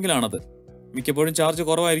കുറവാണെങ്കിലാണത്. മിക്കപ്പോഴും ചാർജ്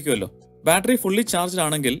കുറവായിരിക്കുമല്ലോ. ബാറ്ററി ഫുള്ളി ചാർജ്ഡ്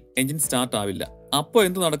ആണെങ്കിൽ എഞ്ചിൻ സ്റ്റാർട്ട് ആവില്ല. അപ്പോൾ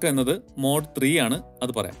എന്ത് നടക്കുക എന്നത് മോഡ് 3 ആണ്.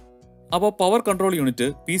 അത് പറയാം. അപ്പോൾ power control unit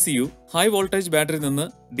PCU high voltage ബാറ്ററിയിൽ നിന്ന്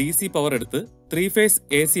DC പവർ എടുത്ത് 3 ഫേസ്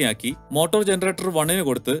AC ആക്കി മോട്ടോർ ജനറേറ്റർ 1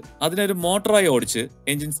 കൊടുത്ത് അതിനൊരു മോട്ടറായി ഓടിച്ച്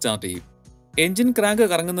എഞ്ചിൻ സ്റ്റാർട്ട് ചെയ്യും. എഞ്ചിൻ ക്രാങ്ക്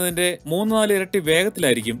കറങ്ങുന്നതിന്റെ 3-4 ഇരട്ടി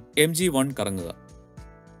വേഗത്തിലായിരിക്കും MG1 കറങ്ങുക.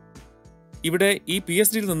 ഇവിടെ ഈ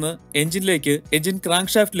PSD നിന്ന് എഞ്ചിൻ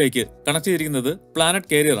ക്രാങ്ക് ഷാഫ്റ്റിലേക്ക് കണക്ട് ചെയ്തിരിക്കുന്നത്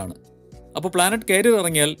പ്ലാനറ്റ് കാരിയർ ആണ്. അപ്പോൾ പ്ലാനറ്റ് കാരിയർ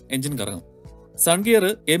ഇറങ്ങിയാൽ എഞ്ചിൻ കറങ്ങും. Sun gear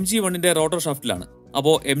MG1ന്റെ rotor ഷാഫ്റ്റിലാണ്.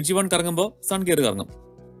 അപ്പോൾ MG1 കറങ്ങുമ്പോൾ സൺ ഗിയർ കറങ്ങും.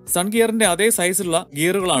 സൺ ഗിയറിന്റെ അതേ സൈസിലുള്ള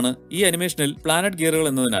ഗിയറുകളാണ് ഈ അനിമേഷനിൽ പ്ലാനറ്റ് ഗിയറുകൾ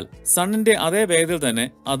എന്നതിനാൽ സണ്ണിന്റെ അതേ വേഗതയിൽ തന്നെ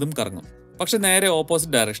അതും കറങ്ങും. പക്ഷെ നേരെ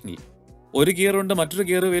ഓപ്പോസിറ്റ് ഡയറക്ഷനിൽ. ഒരു ഗിയർ കൊണ്ട് മറ്റൊരു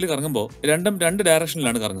ഗിയർ വീൽ കറങ്ങുമ്പോൾ രണ്ടും 2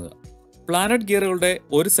 ഡയറക്ഷനിലാണ് കറങ്ങുക. പ്ലാനറ്റ് ഗിയറുകളുടെ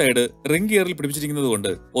ഒരു സൈഡ് റിംഗ് ഗിയറിൽ പിടിപ്പിച്ചിരിക്കുന്നത്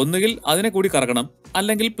കൊണ്ട് ഒന്നുകിൽ അതിനെ കൂടി കറങ്ങണം,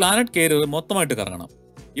 അല്ലെങ്കിൽ പ്ലാനറ്റ് ഗിയർ മൊത്തമായിട്ട് കറങ്ങണം.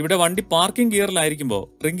 ഇവിടെ വണ്ടി പാർക്കിംഗ് ഗിയറിലായിരിക്കുമ്പോൾ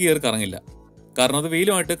റിംഗ് ഗിയർ കറങ്ങില്ല. കാരണം അത്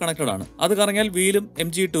വീലുമായിട്ട് കണക്റ്റഡ് ആണ്. അത് കറങ്ങിയാൽ വീലും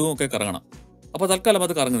MG2 ഒക്കെ കറങ്ങണം. അപ്പോൾ തൽക്കാലം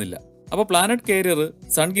അത് കറങ്ങുന്നില്ല. അപ്പോൾ പ്ലാനറ്റ് കാരിയർ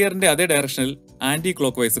സൺ ഗിയറിന്റെ അതേ ഡയറക്ഷനിൽ ആന്റി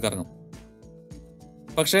ക്ലോക്ക് വൈസ് കറങ്ങും,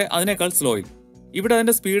 പക്ഷേ അതിനേക്കാൾ സ്ലോയിൽ. ഇവിടെ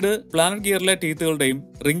അതിന്റെ സ്പീഡ് പ്ലാനറ്റ് ഗിയറിലെ ടീത്തുകളുടെയും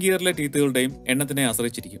റിംഗ് ഗിയറിലെ ടീത്തുകളുടെയും എണ്ണത്തിനെ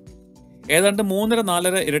ആശ്രയിച്ചിരിക്കും. ഏതാണ്ട്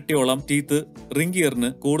 3.5-4 ഇരട്ടിയോളം ടീത്ത് റിംഗ് ഗിയറിന്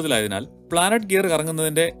കൂടുതലായതിനാൽ പ്ലാനറ്റ് ഗിയർ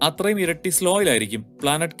കറങ്ങുന്നതിന്റെ അത്രയും ഇരട്ടി സ്ലോയിലായിരിക്കും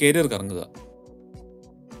പ്ലാനറ്റ് കാരിയർ കറങ്ങുക.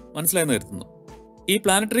 മനസ്സിലായെന്ന് കരുതുന്നു. ഈ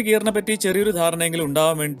പ്ലാനറ്ററി ഗിയറിനെ പറ്റി ചെറിയൊരു ധാരണയെങ്കിലും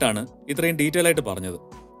ഉണ്ടാവാൻ വേണ്ടിയിട്ടാണ് ഇത്രയും ഡീറ്റെയിൽ ആയിട്ട് പറഞ്ഞത്.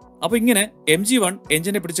 അപ്പോൾ ഇങ്ങനെ MG1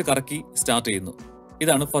 എഞ്ചിനെ പിടിച്ച് കറക്കി സ്റ്റാർട്ട് ചെയ്യുന്നു.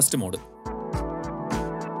 ഇതാണ് first mode.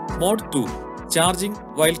 Mode 2 charging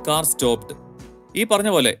while car stopped. ഈ പറഞ്ഞ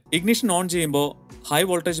പോലെ ഇഗ്നിഷൻ ഓൺ ചെയ്യുമ്പോൾ ഹൈ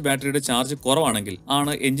വോൾട്ടേജ് ബാറ്ററിയുടെ ചാർജ് കുറവാണെങ്കിൽ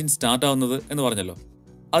ആണ് എഞ്ചിൻ സ്റ്റാർട്ട് ആവുന്നത് എന്ന് പറഞ്ഞല്ലോ.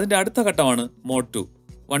 അതിന്റെ അടുത്ത ഘട്ടമാണ് മോഡ് 2.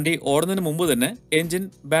 വണ്ടി ഓടുന്നതിന് മുമ്പ് തന്നെ എഞ്ചിൻ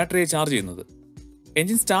ബാറ്ററിയെ ചാർജ് ചെയ്യുന്നത്.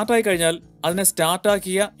 എഞ്ചിൻ സ്റ്റാർട്ടായി കഴിഞ്ഞാൽ അതിനെ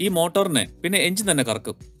സ്റ്റാർട്ടാക്കിയ ഈ മോട്ടോറിനെ പിന്നെ എഞ്ചിൻ തന്നെ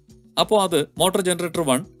കറക്കും. അപ്പോൾ അത് മോട്ടോർ ജനറേറ്റർ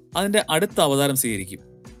 1 അതിന്റെ അടുത്ത അവതാരം സ്വീകരിക്കും.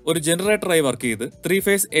 ഒരു ജനറേറ്ററായി വർക്ക് ചെയ്ത് 3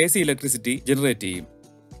 ഫേസ് AC ഇലക്ട്രിസിറ്റി ജനറേറ്റ് ചെയ്യും.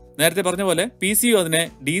 നേരത്തെ പറഞ്ഞ പോലെ PCU അതിനെ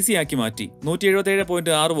DC ആക്കി മാറ്റി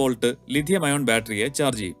 177.6 വോൾട്ട് ലിഥിയം അയോൺ ബാറ്ററിയെ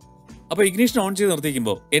ചാർജ് ചെയ്യും. അപ്പോൾ ഇഗ്നിഷൻ ഓൺ ചെയ്ത്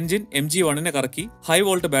നിർത്തിക്കുമ്പോൾ എഞ്ചിൻ MG1നെ കറക്കി ഹൈ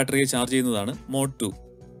വോൾട്ട് ബാറ്ററിയെ ചാർജ് ചെയ്യുന്നതാണ് മോഡ് 2.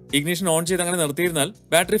 ഇഗ്നിഷൻ ഓൺ ചെയ്ത് അങ്ങനെ നിർത്തിയിരുന്നാൽ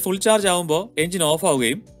ബാറ്ററി ഫുൾ ചാർജ് ആവുമ്പോൾ എഞ്ചിൻ ഓഫ്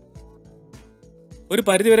ആവുകയും ഒരു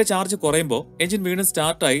പരിധിവരെ ചാർജ് കുറയുമ്പോൾ എഞ്ചിൻ വീണ്ടും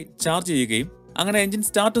സ്റ്റാർട്ടായി ചാർജ് ചെയ്യുകയും അങ്ങനെ engine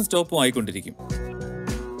സ്റ്റാർട്ടും സ്റ്റോപ്പും ആയിക്കൊണ്ടിരിക്കും.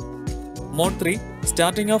 Mode 3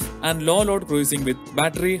 starting of and law load cruising with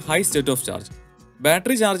battery high state of charge.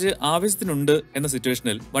 Battery charge ആവശ്യത്തിനുണ്ട് എന്ന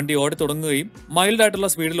സിറ്റുവേഷനിൽ വണ്ടി ഓടി തുടങ്ങുകയും മൈൽഡ് ആയിട്ടുള്ള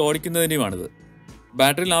സ്പീഡിൽ ഓടിക്കുന്നതിനുമാണിത്.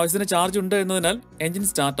 ബാറ്ററിയിൽ ആവശ്യത്തിന് ചാർജ് ഉണ്ട് എന്നതിനാൽ എഞ്ചിൻ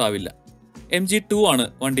സ്റ്റാർട്ട് ആവില്ല. MG2 ആണ്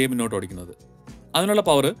വണ്ടിയെ മുന്നോട്ട് ഓടിക്കുന്നത്. അതിനുള്ള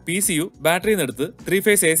പവർ PCU ബാറ്ററിയിൽ നിന്നെടുത്ത് 3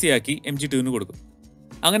 ഫേസ് AC ആക്കി MG2ന് കൊടുക്കും.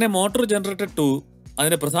 അങ്ങനെ മോട്ടോർ ജനറേറ്റർ 2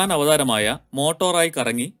 അതിന്റെ പ്രധാന അവതാരമായ മോട്ടോറായി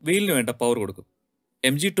കറങ്ങി വീലിന് വേണ്ട പവർ കൊടുക്കും.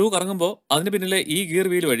 MG2 കറങ്ങുമ്പോൾ അതിന് പിന്നിലെ ഈ ഗിയർ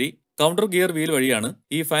വീൽ വഴി കൗണ്ടർ ഗിയർ വീൽ വഴിയാണ്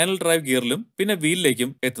ഈ ഫൈനൽ ഡ്രൈവ് ഗിയറിലും പിന്നെ വീലിലേക്കും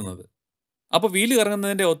എത്തുന്നത്. അപ്പോൾ വീല്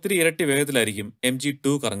കറങ്ങുന്നതിന്റെ ഒത്തിരി ഇരട്ടി വേഗത്തിലായിരിക്കും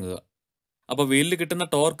MG2 കറങ്ങുക. അപ്പോൾ വീലിൽ കിട്ടുന്ന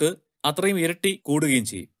ടോർക്ക് അത്രയും ഇരട്ടി കൂടുകയും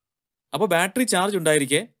ചെയ്യും. അപ്പോൾ ബാറ്ററി ചാർജ്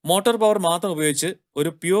ഉണ്ടായിരിക്കെ മോട്ടോർ പവർ മാത്രം ഉപയോഗിച്ച് ഒരു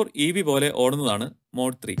പ്യൂർ EV പോലെ ഓടുന്നതാണ്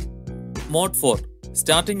mode 3. Mode 4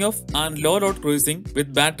 starting of and law load cruising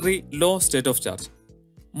with battery law state of charge.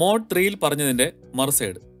 Mode 3ൽ പറഞ്ഞതിന്റെ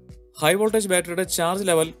മറുസൈഡ് ഹൈ വോൾട്ടേജ് ബാറ്ററിയുടെ ചാർജ്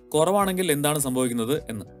ലെവൽ കുറവാണെങ്കിൽ എന്താണ് സംഭവിക്കുന്നത്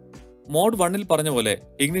എന്ന്. മോഡ് 1ൽ പറഞ്ഞ പോലെ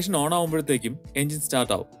ഇഗ്നിഷൻ ഓൺ ആവുമ്പോഴത്തേക്കും എഞ്ചിൻ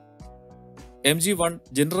സ്റ്റാർട്ട് ആവും. MG1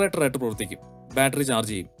 ജനറേറ്ററായിട്ട് പ്രവർത്തിക്കും, ബാറ്ററി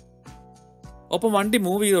ചാർജ് ചെയ്യും. ഒപ്പം വണ്ടി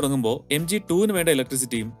മൂവ് ചെയ്ത് തുടങ്ങുമ്പോൾ MG2ന് വേണ്ട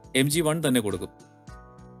ഇലക്ട്രിസിറ്റിയും MG1 തന്നെ കൊടുക്കും.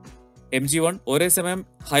 MG1 ഒരേ സമയം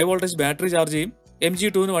ഹൈ വോൾട്ടേജ് ബാറ്ററി ചാർജ് ചെയ്യും,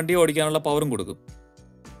 MG2ന് വണ്ടി ഓടിക്കാനുള്ള പവറും കൊടുക്കും.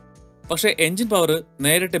 പക്ഷേ എഞ്ചിൻ പവർ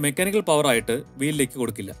നേരിട്ട് മെക്കാനിക്കൽ പവർ ആയിട്ട് വീലിലേക്ക്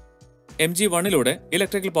കൊടുക്കില്ല. MG1ലൂടെ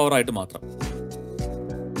ഇലക്ട്രിക്കൽ പവർ ആയിട്ട് മാത്രം.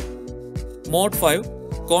 Mode 5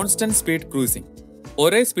 constant speed cruising.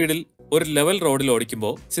 ഒരേ സ്പീഡിൽ ഒരു ലെവൽ റോഡിൽ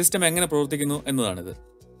ഓടിക്കുമ്പോൾ സിസ്റ്റം എങ്ങനെ പ്രവർത്തിക്കുന്നു എന്നതാണിത്.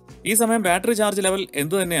 ഈ സമയം ബാറ്ററി ചാർജ് ലെവൽ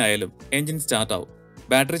എന്ത് തന്നെ ആയാലും എഞ്ചിൻ സ്റ്റാർട്ട് ആവും.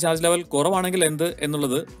 ബാറ്ററി ചാർജ് ലെവൽ കുറവാണെങ്കിൽ എന്ത്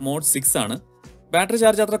എന്നുള്ളത് മോഡ് 6 ആണ്. ബാറ്ററി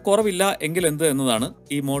ചാർജ് അത്ര കുറവില്ല എങ്കിൽ എന്ത് എന്നതാണ്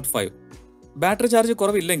ഈ മോഡ് 5. ബാറ്ററി ചാർജ്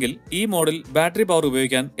കുറവില്ലെങ്കിൽ ഈ മോഡിൽ ബാറ്ററി പവർ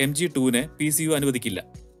ഉപയോഗിക്കാൻ MG2നെ PCU അനുവദിക്കില്ല.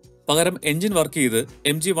 പകരം എഞ്ചിൻ വർക്ക് ചെയ്ത്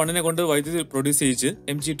MG1നെ കൊണ്ട് വൈദ്യുതി പ്രൊഡ്യൂസ് ചെയ്യിച്ച്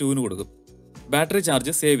MG2ന് കൊടുക്കും. ബാറ്ററി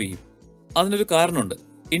ചാർജ് സേവ് ചെയ്യും. അതിനൊരു കാരണമുണ്ട്.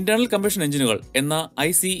 ഇന്റേണൽ കമ്പഷൻ എഞ്ചിനുകൾ എന്ന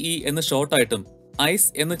ICE എന്ന് ഷോർട്ടായിട്ടും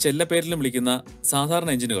ഐസ് എന്ന് ചെല്ലപ്പേരിലും വിളിക്കുന്ന സാധാരണ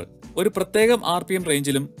എഞ്ചിനുകൾ ഒരു പ്രത്യേകം RPM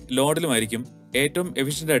റേഞ്ചിലും ലോഡിലുമായിരിക്കും ഏറ്റവും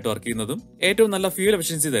എഫിഷ്യന്റ് ആയിട്ട് വർക്ക് ചെയ്യുന്നതും ഏറ്റവും നല്ല ഫ്യൂൽ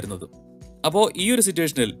എഫിഷ്യൻസി തരുന്നതും. അപ്പോൾ ഈ ഒരു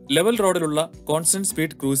സിറ്റുവേഷനിൽ ലെവൽ റോഡിലുള്ള കോൺസ്റ്റന്റ്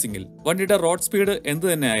സ്പീഡ് ക്രൂസിംഗിൽ വണ്ടിയുടെ റോഡ് സ്പീഡ് എന്ത്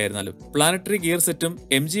തന്നെ ആയിരുന്നാലും പ്ലാനറ്ററി ഗിയർ സെറ്റും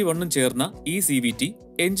MG1 ചേർന്ന ഈ CVT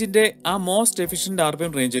എഞ്ചിന്റെ ആ മോസ്റ്റ് എഫിഷ്യന്റ്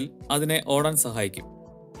RPM റേഞ്ചിൽ അതിനെ ഓടാൻ സഹായിക്കും.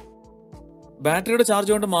 ബാറ്ററിയുടെ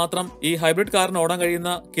ചാർജ് കൊണ്ട് മാത്രം ഈ ഹൈബ്രിഡ് കാറിന് ഓടാൻ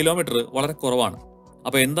കഴിയുന്ന കിലോമീറ്റർ വളരെ കുറവാണ്.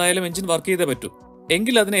 അപ്പോൾ എന്തായാലും എഞ്ചിൻ വർക്ക് ചെയ്തേ പറ്റൂ.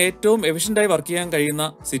 എങ്കിൽ അതിനെ ഏറ്റവും എഫിഷ്യന്റായി വർക്ക് ചെയ്യാൻ കഴിയുന്ന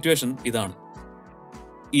സിറ്റുവേഷൻ ഇതാണ്.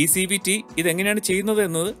 ഈ CVT ഇതെങ്ങനെയാണ് ചെയ്യുന്നത്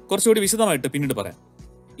എന്നത് കുറച്ചുകൂടി വിശദമായിട്ട് പിന്നീട് പറയാം.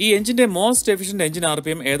 ഈ എഞ്ചിന്റെ മോസ്റ്റ് എഫിഷ്യന്റ് എഞ്ചിൻ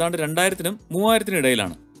RPM ഏതാണ്ട് 2000-നും 3000-നും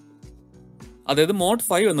ഇടയിലാണ്. അതായത് മോഡ്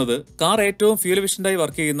 5 എന്നത് കാർ ഏറ്റവും ഫ്യൂൽ എഫിഷ്യന്റായി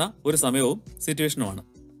വർക്ക് ചെയ്യുന്ന ഒരു സമയവും സിറ്റുവേഷനുമാണ്.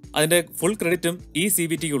 അതിന്റെ ഫുൾ ക്രെഡിറ്റും ഈ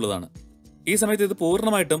CVTക്ക് ഉള്ളതാണ്. ഈ സമയത്ത് ഇത്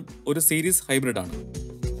പൂർണ്ണമായിട്ടും ഒരു സീരീസ് ഹൈബ്രിഡ് ആണ്.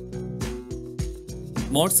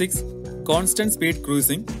 Mode 6 constant speed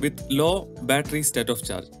cruising with law battery state of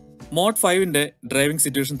charge. Mode 5ന്റെ driving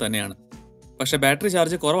situation തന്നെയാണ്. പക്ഷെ ബാറ്ററി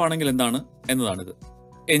ചാർജ് കുറവാണെങ്കിൽ എന്താണ് എന്നതാണിത്.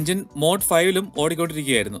 എഞ്ചിൻ മോഡ് 5ലും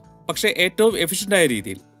ഓടിക്കൊണ്ടിരിക്കുകയായിരുന്നു, പക്ഷെ ഏറ്റവും എഫിഷ്യന്റ് ആയ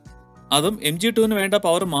രീതിയിൽ. അതും MG2ന് വേണ്ട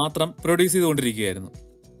പവർ മാത്രം പ്രൊഡ്യൂസ് ചെയ്തുകൊണ്ടിരിക്കുകയായിരുന്നു.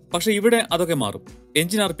 പക്ഷെ ഇവിടെ അതൊക്കെ മാറും.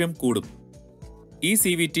 എഞ്ചിൻ RPM കൂടും. ഈ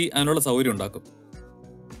CVT അതിനുള്ള സൗകര്യം ഉണ്ടാക്കും.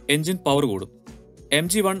 എഞ്ചിൻ പവർ കൂടും.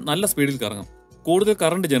 MG1 നല്ല സ്പീഡിൽ കറങ്ങും, കൂടുതൽ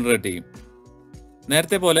കറണ്ട് ജനറേറ്റ് ചെയ്യും.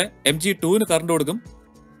 നേരത്തെ പോലെ MG2ന് കറണ്ട് കൊടുക്കും,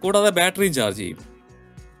 കൂടാതെ ബാറ്ററിയും ചാർജ് ചെയ്യും.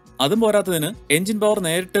 അതും പോരാത്തതിന് എഞ്ചിൻ പവർ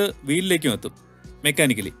നേരിട്ട് വീലിലേക്കും എത്തും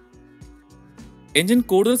മെക്കാനിക്കലി. എഞ്ചിൻ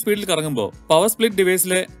കൂടുതൽ സ്പീഡിൽ കറങ്ങുമ്പോൾ പവർ സ്പ്ലിറ്റ്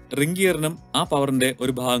ഡിവൈസിലെ റിംഗ് ഗിയറിനും ആ പവറിന്റെ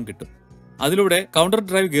ഒരു ഭാഗം കിട്ടും. അതിലൂടെ കൗണ്ടർ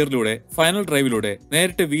ഡ്രൈവ് ഗിയറിലൂടെ ഫൈനൽ ഡ്രൈവിലൂടെ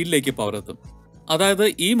നേരിട്ട് വീലിലേക്ക് പവർ എത്തും. അതായത്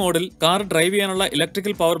ഈ മോഡിൽ കാർ ഡ്രൈവ് ചെയ്യാനുള്ള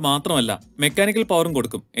ഇലക്ട്രിക്കൽ പവർ മാത്രമല്ല, മെക്കാനിക്കൽ പവറും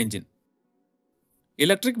കൊടുക്കും എഞ്ചിൻ.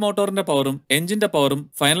 ഇലക്ട്രിക് മോട്ടോറിന്റെ പവറും എഞ്ചിന്റെ പവറും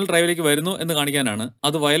ഫൈനൽ ഡ്രൈവിലേക്ക് വരുന്നു എന്ന് കാണിക്കാനാണ്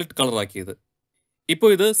അത് വയലറ്റ് കളറാക്കിയത്. ഇപ്പോൾ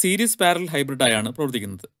ഇത് സീരീസ് പാരലൽ ഹൈബ്രിഡായാണ്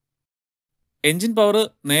പ്രവർത്തിക്കുന്നത്. എഞ്ചിൻ പവർ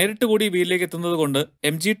നേരിട്ട് കൂടി വീലിലേക്ക് എത്തുന്നത് കൊണ്ട്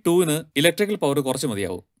MG2ന് ഇലക്ട്രിക്കൽ പവർ കുറച്ച്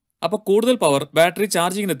മതിയാവും. അപ്പോൾ കൂടുതൽ പവർ ബാറ്ററി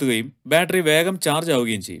ചാർജിങ്ങിന് എത്തുകയും ബാറ്ററി വേഗം ചാർജ്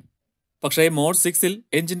ആവുകയും ചെയ്യും. പക്ഷേ മോഡ് 6ൽ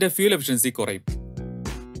എഞ്ചിന്റെ ഫ്യൂൽ എഫിഷ്യൻസി കുറയും.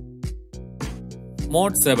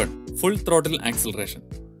 Mode 7 full throttle acceleration.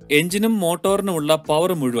 എഞ്ചിനും മോട്ടോറിനുമുള്ള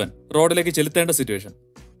power മുഴുവൻ റോഡിലേക്ക് ചെലുത്തേണ്ട സിറ്റുവേഷൻ.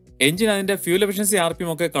 എഞ്ചിൻ അതിന്റെ ഫ്യൂൽ എഫിഷ്യൻസി RPM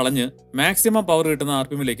ഒക്കെ കളഞ്ഞ് മാക്സിമം പവർ കിട്ടുന്ന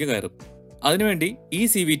RPMലേക്ക് കയറും. അതിനുവേണ്ടി ഈ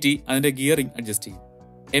CVT അതിന്റെ ഗിയറിംഗ് അഡ്ജസ്റ്റ് ചെയ്യും.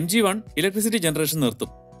 MG1 ഇലക്ട്രിസിറ്റി ജനറേഷൻ നിർത്തും.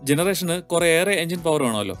 ജനറേഷന് കുറേയേറെ എഞ്ചിൻ പവർ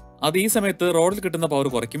വേണമല്ലോ. അത് ഈ സമയത്ത് റോഡിൽ കിട്ടുന്ന പവർ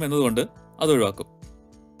കുറയ്ക്കും എന്നതുകൊണ്ട് അത് ഒഴിവാക്കും.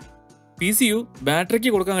 PCU ബാറ്ററിക്ക്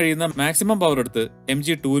കൊടുക്കാൻ കഴിയുന്ന മാക്സിമം പവർ എടുത്ത്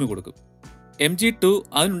MG2ന് കൊടുക്കും. MG2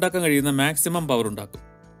 അതിനുണ്ടാക്കാൻ കഴിയുന്ന മാക്സിമം പവർ ഉണ്ടാക്കും.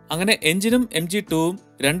 അങ്ങനെ എഞ്ചിനും MG2വും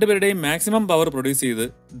രണ്ടുപേരുടെയും മാക്സിമം പവർ പ്രൊഡ്യൂസ് ചെയ്ത്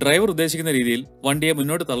ഡ്രൈവർ ഉദ്ദേശിക്കുന്ന രീതിയിൽ വണ്ടിയെ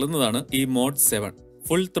മുന്നോട്ട് തള്ളുന്നതാണ് ഈ മോഡ് 7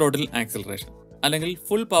 ഫുൾ ത്രോട്ടിൽ ആക്സിലറേഷൻ അല്ലെങ്കിൽ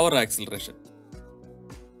ഫുൾ പവർ ആക്സിലറേഷൻ.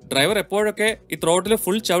 ഡ്രൈവർ എപ്പോഴൊക്കെ ഈ ത്രോട്ടിൽ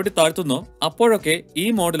ഫുൾ ചവിട്ടി താഴ്ത്തുന്നോ അപ്പോഴൊക്കെ ഈ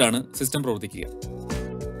മോഡിലാണ് സിസ്റ്റം പ്രവർത്തിക്കുക.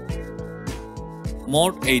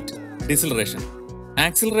 മോഡ് 8 ഡിസിലറേഷൻ.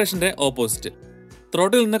 ആക്സിലറേഷന്റെ ഓപ്പോസിറ്റ്.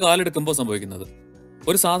 ത്രോട്ടിൽ നിന്ന് കാലെടുക്കുമ്പോൾ സംഭവിക്കുന്നത്.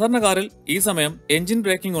 ഒരു സാധാരണ കാറിൽ ഈ സമയം എഞ്ചിൻ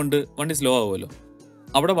ബ്രേക്കിംഗ് കൊണ്ട് വണ്ടി സ്ലോ ആവുമല്ലോ.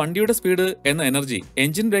 അവിടെ വണ്ടിയുടെ സ്പീഡ് എന്ന എനർജി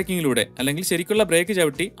എഞ്ചിൻ ബ്രേക്കിങ്ങിലൂടെ അല്ലെങ്കിൽ ശരിക്കുള്ള ബ്രേക്ക്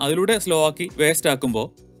ചവിട്ടി അതിലൂടെ സ്ലോ ആക്കി വേസ്റ്റ് ആക്കുമ്പോൾ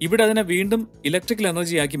ഇവിടെ അതിനെ വീണ്ടും ഇലക്ട്രിക്കൽ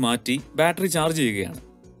എനർജിയാക്കി മാറ്റി ബാറ്ററി ചാർജ് ചെയ്യുകയാണ്.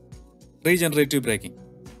 Regenerative braking.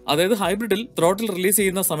 അതായത് ഹൈബ്രിഡിൽ ത്രോട്ടിൽ റിലീസ്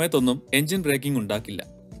ചെയ്യുന്ന സമയത്തൊന്നും എഞ്ചിൻ ബ്രേക്കിംഗ് ഉണ്ടാക്കില്ല.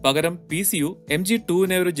 പകരം PCU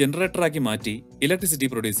MG2നെ ഒരു ജനറേറ്ററാക്കി മാറ്റി ഇലക്ട്രിസിറ്റി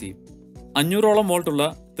പ്രൊഡ്യൂസ് ചെയ്യും. 500ഓളം വോൾട്ടുള്ള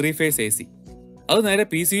 3 ഫേസ് AC. അത് നേരെ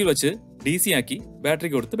PCU വെച്ച് DC ആക്കി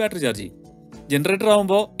ബാറ്ററി കൊടുത്ത് ബാറ്ററി ചാർജ് ചെയ്യും. ജനറേറ്റർ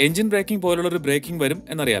ആവുമ്പോൾ എഞ്ചിൻ ബ്രേക്കിംഗ് പോലുള്ള ഒരു ബ്രേക്കിംഗ് വരും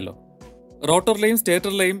എന്നറിയാലോ. റോട്ടറിലെയും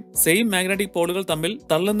സ്റ്റേറ്ററിലെയും സെയിം മാഗ്നറ്റിക് പോളുകൾ തമ്മിൽ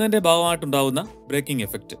തള്ളുന്നതിന്റെ ഭാഗമായിട്ടുണ്ടാവുന്ന ബ്രേക്കിംഗ്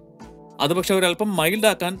എഫക്റ്റ്. അത് പക്ഷെ ഒരല്പം മൈൽഡ്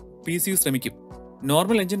ആക്കാൻ PCU ശ്രമിക്കും.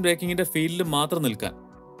 നോർമൽ എഞ്ചിൻ ബ്രേക്കിംഗിന്റെ ഫീൽഡിൽ മാത്രം നിൽക്കാൻ.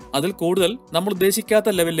 അതിൽ കൂടുതൽ നമ്മൾ ഉദ്ദേശിക്കാത്ത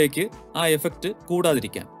ലെവലിലേക്ക് ആ എഫക്റ്റ്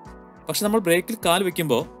കൂടാതിരിക്കാൻ. പക്ഷെ നമ്മൾ ബ്രേക്കിൽ കാൽ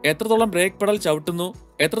വെക്കുമ്പോൾ എത്രത്തോളം ബ്രേക്ക് പെഡൽ ചവിട്ടുന്നു,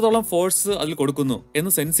 എത്രത്തോളം ഫോഴ്സ് അതിൽ കൊടുക്കുന്നു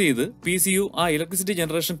എന്ന് സെൻസ് ചെയ്ത് PCU ആ ഇലക്ട്രിസിറ്റി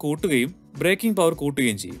ജനറേഷൻ കൂട്ടുകയും ബ്രേക്കിംഗ് പവർ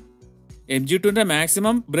കൂട്ടുകയും ചെയ്യും. MG2ന്റെ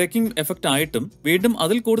മാക്സിമം ബ്രേക്കിംഗ് എഫക്റ്റ് ആയിട്ടും വീണ്ടും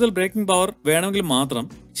അതിൽ കൂടുതൽ ബ്രേക്കിംഗ് പവർ വേണമെങ്കിൽ മാത്രം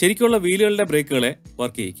ശരിക്കുള്ള വീലുകളുടെ ബ്രേക്കുകളെ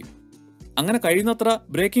വർക്ക് ചെയ്യിക്കും. അങ്ങനെ കഴിയുന്നത്ര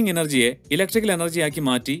ബ്രേക്കിംഗ് എനർജിയെ ഇലക്ട്രിക്കൽ എനർജിയാക്കി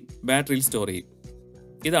മാറ്റി ബാറ്ററിയിൽ സ്റ്റോർ ചെയ്യും.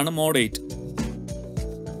 ഇതാണ് മോഡ് 8.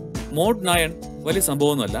 മോഡ് 9 വലിയ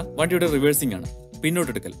സംഭവമൊന്നുമല്ല, വണ്ടിയുടെ റിവേഴ്സിംഗ് ആണ്,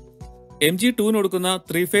 പിന്നോട്ടെടുക്കൽ. MG2ന് കൊടുക്കുന്ന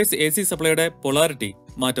 3 ഫേസ് AC സപ്ലൈയുടെ പൊളാരിറ്റി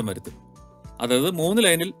മാറ്റം വരുത്തും. അതായത് 3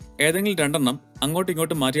 ലൈനിൽ ഏതെങ്കിലും 2 അങ്ങോട്ടും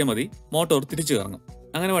ഇങ്ങോട്ടും മാറ്റിയാൽ മതി, മോട്ടോർ തിരിച്ചു കറങ്ങും.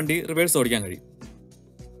 അങ്ങനെ വണ്ടി റിവേഴ്സ് ഓടിക്കാൻ കഴിയും.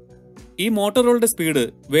 ഈ മോട്ടോറുകളുടെ സ്പീഡ്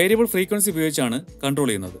വേരിയബിൾ ഫ്രീക്വൻസി ഉപയോഗിച്ചാണ് കൺട്രോൾ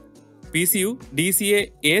ചെയ്യുന്നത്. PCU DCയെ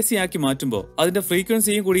AC ആക്കി മാറ്റുമ്പോൾ അതിന്റെ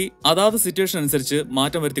ഫ്രീക്വൻസിയും കൂടി അതാത് സിറ്റുവേഷൻ അനുസരിച്ച്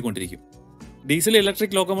മാറ്റം വരുത്തിക്കൊണ്ടിരിക്കും. ഡീസൽ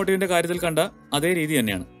ഇലക്ട്രിക് ലോക്കോമോട്ടീവിന്റെ കാര്യത്തിൽ കണ്ട അതേ രീതി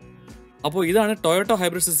തന്നെയാണ്. അപ്പോൾ ഇതാണ് ടൊയോട്ട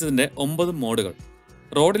ഹൈബ്രിഡ് സിസ്റ്റത്തിന്റെ 9 മോഡുകൾ.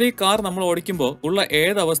 റോഡിൽ ഈ കാർ നമ്മൾ ഓടിക്കുമ്പോൾ ഉള്ള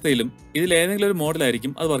ഏതവസ്ഥയിലും ഇതിലേതെങ്കിലും ഒരു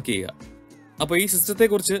മോഡലായിരിക്കും അത് വർക്ക് ചെയ്യുക. അപ്പോൾ ഈ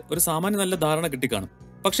സിസ്റ്റത്തെക്കുറിച്ച് ഒരു സാമാന്യ നല്ല ധാരണ കിട്ടിക്കാണും.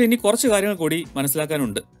 പക്ഷെ ഇനി കുറച്ച് കാര്യങ്ങൾ കൂടി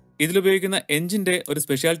മനസ്സിലാക്കാനുണ്ട്. ഇതിലുപയോഗിക്കുന്ന എഞ്ചിന്റെ ഒരു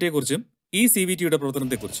സ്പെഷ്യാലിറ്റിയെക്കുറിച്ചും ഈ CVTയുടെ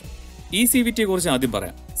പ്രവർത്തനത്തെക്കുറിച്ചും. ഈ CVTയെക്കുറിച്ച് ആദ്യം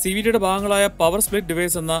പറയാം. CVTയുടെ ഭാഗങ്ങളായ പവർ സ്പ്ലിറ്റ്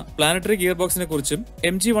ഡിവൈസ് എന്ന പ്ലാനറ്ററി ഗിയർ ബോക്സിനെ കുറിച്ചും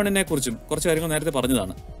MG1നെ കുറിച്ചും കുറച്ച് കാര്യങ്ങൾ നേരത്തെ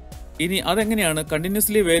പറഞ്ഞതാണ്. ഇനി അതെങ്ങനെയാണ്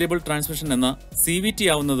കണ്ടിന്യൂസ്ലി വേരിയബിൾ ട്രാൻസ്മിഷൻ എന്ന CVT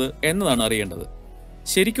ആവുന്നത് എന്നതാണ് അറിയേണ്ടത്.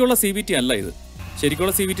 ശരിക്കുള്ള CVT അല്ല ഇത്.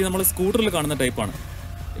 ശരിക്കുള്ള CVT നമ്മൾ സ്കൂട്ടറിൽ കാണുന്ന ടൈപ്പാണ്.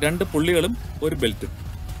 2 പുള്ളികളും ഒരു ബെൽറ്റും.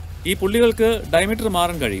 ഈ പുള്ളികൾക്ക് ഡയമീറ്റർ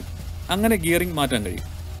മാറാൻ കഴിയും. അങ്ങനെ ഗിയറിംഗ് മാറ്റാൻ കഴിയും.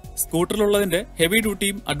 സ്കൂട്ടറിലുള്ളതിന്റെ ഹെവി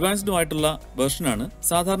ഡ്യൂട്ടിയും അഡ്വാൻസ്ഡുമായിട്ടുള്ള വെർഷനാണ്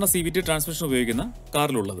സാധാരണ CVT ട്രാൻസ്മിഷൻ ഉപയോഗിക്കുന്ന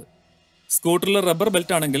കാറിലുള്ളത്. സ്കൂട്ടറിൽ റബ്ബർ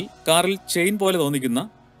ബെൽറ്റ് ആണെങ്കിൽ കാറിൽ ചെയിൻ പോലെ തോന്നിക്കുന്ന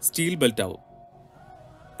സ്റ്റീൽ ബെൽറ്റ് ആവും.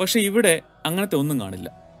 പക്ഷെ ഇവിടെ അങ്ങനത്തെ ഒന്നും കാണില്ല.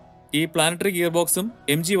 ഈ പ്ലാനറ്ററി ഗിയർ ബോക്സും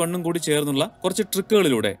MG1ഉം കൂടി ചേർന്നുള്ള കുറച്ച്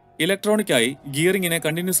ട്രിക്കുകളിലൂടെ ഇലക്ട്രോണിക്കായി ഗിയറിങ്ങിനെ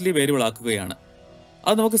കണ്ടിന്യൂസ്ലി വേരിയബിൾ ആക്കുകയാണ്.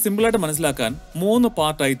 അത് നമുക്ക് സിമ്പിളായിട്ട് മനസ്സിലാക്കാൻ 3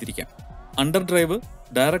 പാർട്ടായി തിരിക്കാം. Under drive,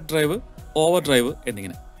 direct drive, over drive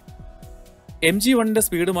എന്നിങ്ങനെ. MG1ന്റെ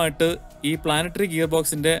സ്പീഡുമായിട്ട് ഈ പ്ലാനറ്ററി ഗിയർ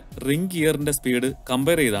ബോക്സിന്റെ റിംഗ് ഗിയറിന്റെ സ്പീഡ്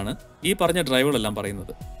കമ്പയർ ചെയ്താണ് ഈ പറഞ്ഞ ഡ്രൈവുകളെല്ലാം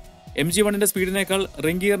പറയുന്നത്. MG1ന്റെ സ്പീഡിനേക്കാൾ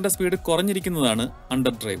റിംഗ് ഗിയറിന്റെ സ്പീഡ് കുറഞ്ഞിരിക്കുന്നതാണ്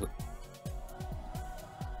അണ്ടർ ഡ്രൈവ്.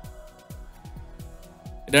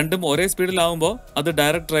 രണ്ടും ഒരേ സ്പീഡിലാവുമ്പോൾ അത്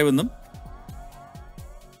ഡയറക്ട് ഡ്രൈവ് എന്നും,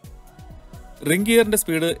 റിംഗ് ഗിയറിന്റെ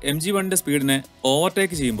സ്പീഡ് MG1ന്റെ സ്പീഡിനെ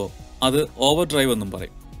ഓവർടേക്ക് ചെയ്യുമ്പോൾ അത് ഓവർ ഡ്രൈവ് എന്നും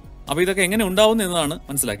പറയും. അപ്പോൾ ഇതൊക്കെ എങ്ങനെ ഉണ്ടാവുന്നു എന്നതാണ്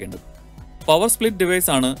മനസ്സിലാക്കേണ്ടത്. പവർ സ്പ്ലിറ്റ് ഡിവൈസ്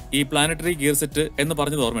ആണ് ഈ പ്ലാനറ്ററി ഗിയർ സെറ്റ് എന്ന്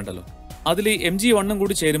പറഞ്ഞത് ഓർമ്മയുണ്ടല്ലോ. അതിൽ ഈ MG1ഉം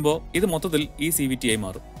കൂടി ചേരുമ്പോൾ ഇത് മൊത്തത്തിൽ ഈ CVT ആയി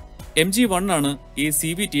മാറും. MG1 ആണ് ഈ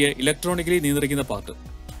CVTയെ ഇലക്ട്രോണിക്കലി നിയന്ത്രിക്കുന്ന പാർട്ട്.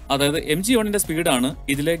 അതായത് MG1ന്റെ സ്പീഡാണ്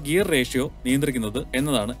ഇതിലെ ഗിയർ റേഷ്യോ നിയന്ത്രിക്കുന്നത്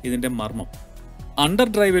എന്നതാണ് ഇതിന്റെ മർമ്മം. അണ്ടർ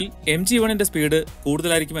ഡ്രൈവിൽ MG1ന്റെ സ്പീഡ്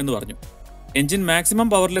കൂടുതലായിരിക്കും എന്ന് പറഞ്ഞു. എഞ്ചിൻ മാക്സിമം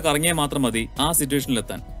പവറിൽ കറങ്ങിയാൽ മാത്രം മതി ആ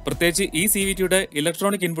സിറ്റുവേഷനിലെത്താൻ. പ്രത്യേകിച്ച് ഈ CVTയുടെ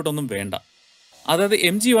ഇലക്ട്രോണിക് ഇൻപുട്ട് ഒന്നും വേണ്ട. അതായത്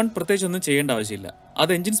MG1 പ്രത്യേകിച്ച് ഒന്നും ചെയ്യേണ്ട ആവശ്യമില്ല.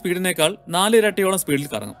 അത് എഞ്ചിൻ സ്പീഡിനേക്കാൾ 4 ഇരട്ടിയോളം സ്പീഡിൽ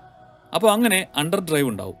കറങ്ങും. അപ്പോൾ അങ്ങനെ അണ്ടർ ഡ്രൈവ്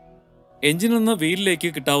ഉണ്ടാവും. എഞ്ചിനിൽ നിന്ന് വീലിലേക്ക്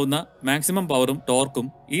കിട്ടാവുന്ന മാക്സിമം പവറും ടോർക്കും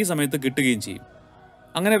ഈ സമയത്ത് കിട്ടുകയും ചെയ്യും.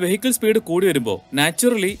 അങ്ങനെ വെഹിക്കിൾ സ്പീഡ് കൂടി വരുമ്പോൾ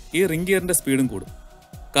നാച്ചുറലി ഈ റിംഗ് ഗിയറിന്റെ സ്പീഡും കൂടും.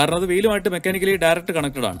 കാരണം അത് വീലുമായിട്ട് മെക്കാനിക്കലി ഡയറക്റ്റ്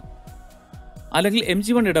കണക്റ്റഡ് ആണ്. അല്ലെങ്കിൽ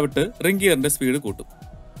MG1 ഇടപെട്ട് റിംഗ് ഗിയറിന്റെ സ്പീഡ് കൂട്ടും.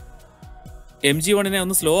 MG1നെ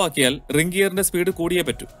ഒന്ന് സ്ലോ ആക്കിയാൽ റിംഗ് ഗിയറിന്റെ സ്പീഡ് കൂടിയേ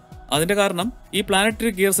പറ്റൂ. അതിന്റെ കാരണം ഈ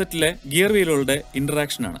പ്ലാനറ്ററി ഗിയർ സെറ്റിലെ ഗിയർ വീലുകളുടെ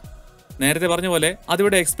ഇന്ററാക്ഷൻ ആണ്. നേരത്തെ പറഞ്ഞ പോലെ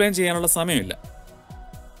അതിവിടെ എക്സ്പ്ലെയിൻ ചെയ്യാനുള്ള സമയമില്ല.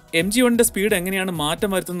 MG1ന്റെ സ്പീഡ് എങ്ങനെയാണ്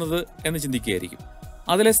മാറ്റം വരുത്തുന്നത് എന്ന് ചിന്തിക്കുകയായിരിക്കും.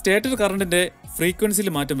 അതിലെ സ്റ്റേറ്റർ കറണ്ടിന്റെ ഫ്രീക്വൻസിയിൽ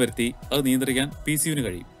മാറ്റം വരുത്തി അത് നിയന്ത്രിക്കാൻ PCUവിന്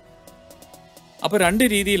കഴിയും. അപ്പോൾ 2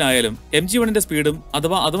 രീതിയിലായാലും MG1ന്റെ സ്പീഡും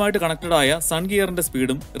അഥവാ അതുമായിട്ട് കണക്റ്റഡ് ആയ സൺ ഗിയറിന്റെ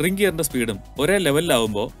സ്പീഡും റിംഗ് ഗിയറിന്റെ സ്പീഡും ഒരേ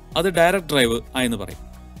ലെവലിലാവുമ്പോൾ അത് ഡയറക്ട് ഡ്രൈവ് ആയെന്ന് പറയും.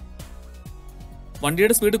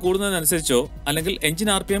 വണ്ടിയുടെ സ്പീഡ് കൂടുന്നതിനനുസരിച്ചോ അല്ലെങ്കിൽ എഞ്ചിൻ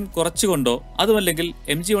RPM കുറച്ചുകൊണ്ടോ അതുമല്ലെങ്കിൽ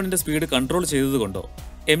MG1ന്റെ സ്പീഡ് കൺട്രോൾ ചെയ്തതുകൊണ്ടോ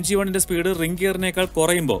MG1ന്റെ സ്പീഡ് റിംഗ് ഗിയറിനേക്കാൾ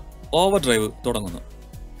കുറയുമ്പോൾ ഓവർ ഡ്രൈവ് തുടങ്ങുന്നു.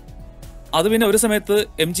 അത് പിന്നെ ഒരു സമയത്ത്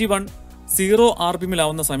MG1 0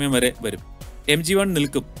 RPMലാവുന്ന സമയം വരെ വരും. MG1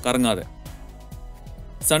 നിൽക്കും കറങ്ങാതെ.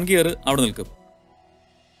 സൺ ഗിയർ അവിടെ നിൽക്കും.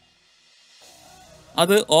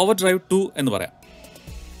 അത് ഓവർ ഡ്രൈവ് 2 എന്ന് പറയാം.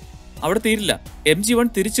 അവിടെ തീരില്ല. MG1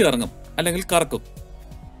 തിരിച്ചു കറങ്ങും അല്ലെങ്കിൽ കറക്കും.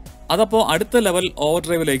 അതപ്പോൾ അടുത്ത ലെവൽ ഓവർ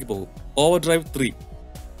ഡ്രൈവിലേക്ക് പോകും, ഓവർ ഡ്രൈവ് 3.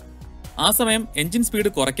 ആ സമയം എഞ്ചിൻ സ്പീഡ്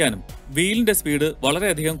കുറയ്ക്കാനും വീലിന്റെ സ്പീഡ്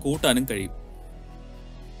വളരെയധികം കൂട്ടാനും കഴിയും.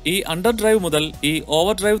 ഈ അണ്ടർ ഡ്രൈവ് മുതൽ ഈ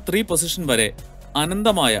ഓവർ ഡ്രൈവ് 3 പൊസിഷൻ വരെ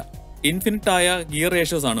അനന്തമായ ഇൻഫിനിറ്റായ ഗിയർ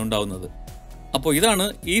റേഷ്യോസ് ആണ് ഉണ്ടാവുന്നത്. അപ്പോൾ ഇതാണ്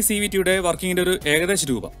ഈ CVTയുടെ വർക്കിങ്ങിന്റെ ഒരു ഏകദേശ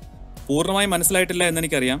രൂപം. പൂർണ്ണമായി മനസ്സിലായിട്ടില്ല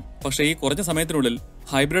എന്നെനിക്കറിയാം. പക്ഷേ ഈ കുറഞ്ഞ സമയത്തിനുള്ളിൽ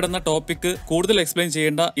ഹൈബ്രിഡ് എന്ന ടോപ്പിക്ക് കൂടുതൽ എക്സ്പ്ലെയിൻ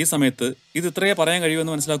ചെയ്യേണ്ട ഈ സമയത്ത് ഇത് ഇത്രയേ പറയാൻ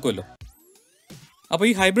കഴിയുമെന്ന് മനസ്സിലാക്കുമല്ലോ. അപ്പോൾ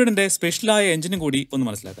ഈ ഹൈബ്രിഡിന്റെ സ്പെഷ്യലായ എഞ്ചിനും കൂടി ഒന്ന്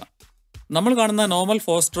മനസ്സിലാക്കാം. നമ്മൾ കാണുന്ന normal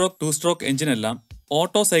 4 stroke 2 stroke എഞ്ചിനെല്ലാം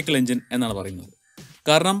auto cycle engine എന്നാണ് പറയുന്നത്.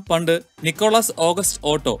 കാരണം പണ്ട് നിക്കോളാസ് ഓഗസ്റ്റ്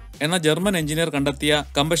ഓട്ടോ എന്ന ജർമ്മൻ എഞ്ചിനീയർ കണ്ടെത്തിയ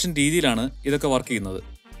കമ്പഷൻ രീതിയിലാണ് ഇതൊക്കെ വർക്ക് ചെയ്യുന്നത്.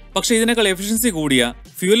 പക്ഷേ ഇതിനേക്കാൾ എഫിഷ്യൻസി കൂടിയ,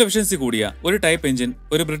 ഫ്യൂൽ എഫിഷ്യൻസി കൂടിയ ഒരു ടൈപ്പ് എഞ്ചിൻ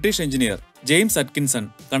ഒരു ബ്രിട്ടീഷ് എഞ്ചിനീയർ ജെയിംസ് അറ്റ്കിൻസൺ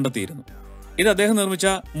കണ്ടെത്തിയിരുന്നു. ഇത് അദ്ദേഹം നിർമ്മിച്ച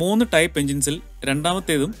 3 ടൈപ്പ് എഞ്ചിൻസിൽ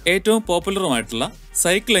രണ്ടാമത്തേതും ഏറ്റവും പോപ്പുലറുമായിട്ടുള്ള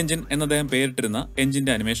സൈക്കിൾ എഞ്ചിൻ എന്ന് അദ്ദേഹം പേരിട്ടിരുന്ന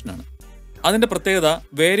എഞ്ചിന്റെ അനിമേഷനാണ്. അതിന്റെ പ്രത്യേകത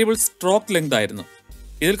വേരിയബിൾ സ്ട്രോക്ക് ലെങ്ത് ആയിരുന്നു.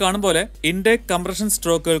 ഇതിൽ കാണും പോലെ ഇൻടേക്ക് കംപ്രഷൻ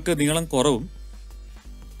സ്ട്രോക്കുകൾക്ക് നീളം കുറവും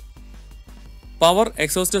പവർ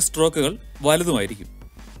എക്സോസ്റ്റ് സ്ട്രോക്കുകൾ വലുതുമായിരിക്കും.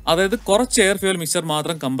 അതായത് കുറച്ച് എയർ ഫ്യൂൽ മിക്സ്ചർ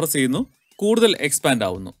മാത്രം കംപ്രസ് ചെയ്യുന്നു, കൂടുതൽ എക്സ്പാൻഡ്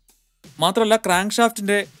ആവുന്നു. മാത്രമല്ല ക്രാങ്ക്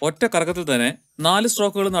ഷാഫ്റ്റിന്റെ ഒറ്റ കറക്കത്തിൽ തന്നെ 4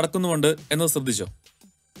 സ്ട്രോക്കുകൾ നടക്കുന്നുണ്ട് എന്നത് ശ്രദ്ധിച്ചോ?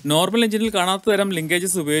 നോർമൽ എഞ്ചിനിൽ കാണാത്ത തരം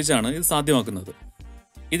ലിങ്കേജസ് ഉപയോഗിച്ചാണ് ഇത് സാധ്യമാക്കുന്നത്.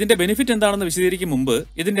 ഇതിന്റെ ബെനിഫിറ്റ് എന്താണെന്ന് വിശദീകരിക്കും മുമ്പ്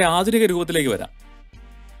ഇതിന്റെ ആധുനിക രൂപത്തിലേക്ക് വരാം.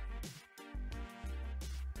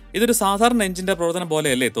 ഇതൊരു സാധാരണ എഞ്ചിന്റെ പ്രവർത്തനം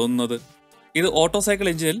പോലെയല്ലേ തോന്നുന്നത്? ഇത് ഓട്ടോ സൈക്കിൾ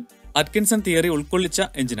എഞ്ചിനിൽ അറ്റ്കിൻസൺ തിയറി ഉൾക്കൊള്ളിച്ച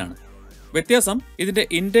എഞ്ചിനാണ്. വ്യത്യാസം ഇതിന്റെ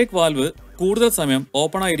ഇൻടേക്ക് വാൽവ് കൂടുതൽ സമയം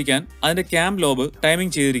ഓപ്പൺ ആയിരിക്കാൻ അതിന്റെ ക്യാം ലോബ്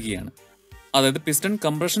ടൈമിംഗ് ചെയ്തിരിക്കുകയാണ്. അതായത് പിസ്റ്റൺ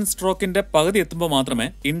കംപ്രഷൻ സ്ട്രോക്കിന്റെ പകുതി എത്തുമ്പോൾ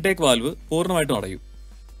മാത്രമേ ഇൻടേക്ക് വാൽവ് പൂർണ്ണമായിട്ടും അടയൂ.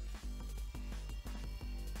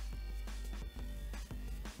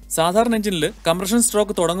 സാധാരണ എഞ്ചിനിൽ കംപ്രഷൻ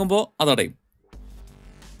സ്ട്രോക്ക് തുടങ്ങുമ്പോൾ അതടയും.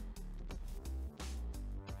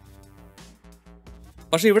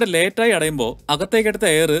 പക്ഷെ ഇവിടെ ലേറ്റായി അടയുമ്പോൾ അകത്തേക്കെടുത്ത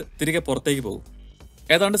എയർ തിരികെ പുറത്തേക്ക് പോകും.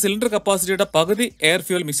 ഏതാണ്ട് സിലിണ്ടർ കപ്പാസിറ്റിയുടെ പകുതി എയർ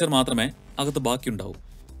ഫ്യൂൽ മിക്സർ മാത്രമേ അകത്ത് ബാക്കിയുണ്ടാവൂ.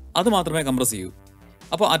 അത് മാത്രമേ കംപ്രസ് ചെയ്യൂ.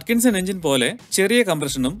 അപ്പോൾ അറ്റ്കിൻസൺ എഞ്ചിൻ പോലെ ചെറിയ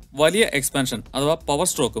കംപ്രഷനും വലിയ എക്സ്പാൻഷൻ അഥവാ പവർ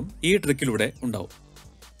സ്ട്രോക്കും ഈ ട്രിക്കിലൂടെ ഉണ്ടാവും.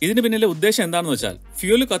 ഇതിന് പിന്നിലെ ഉദ്ദേശം എന്താണെന്ന് വെച്ചാൽ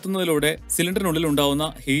ഫ്യൂൽ കത്തുന്നതിലൂടെ സിലിണ്ടറിനുള്ളിൽ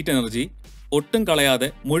ഉണ്ടാവുന്ന ഹീറ്റ് എനർജി ഒട്ടും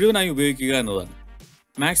കളയാതെ മുഴുവനായി ഉപയോഗിക്കുക എന്നതാണ്.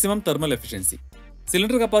 Maximum thermal efficiency.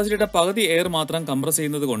 സിലിണ്ടർ കപ്പാസിറ്റിയുടെ പകുതി എയർ മാത്രം കംപ്രസ്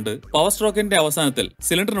ചെയ്യുന്നത് കൊണ്ട് പവർ സ്ട്രോക്കിന്റെ അവസാനത്തിൽ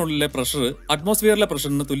സിലിണ്ടറിനുള്ളിലെ പ്രഷർ അറ്റ്മോസ്ഫിയറിലെ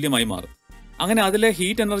പ്രഷറിന് തുല്യമായി മാറും. അങ്ങനെ അതിലെ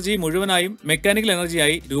ഹീറ്റ് എനർജി മുഴുവനായും മെക്കാനിക്കൽ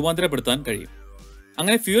എനർജിയായി രൂപാന്തരപ്പെടുത്താൻ കഴിയും.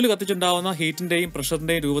 അങ്ങനെ ഫ്യൂൽ കത്തിച്ചുണ്ടാവുന്ന ഹീറ്റിന്റെയും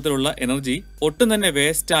പ്രഷറിന്റെയും രൂപത്തിലുള്ള എനർജി ഒട്ടും തന്നെ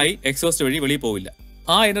വേസ്റ്റായി എക്സോസ്റ്റ് വഴി വെളിയിൽ പോവില്ല.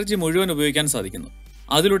 ആ എനർജി മുഴുവൻ ഉപയോഗിക്കാൻ സാധിക്കുന്നു.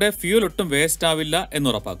 അതിലൂടെ ഫ്യൂൽ ഒട്ടും വേസ്റ്റ് ആവില്ല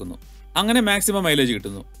എന്നുറപ്പാക്കുന്നു. അങ്ങനെ മാക്സിമം മൈലേജ്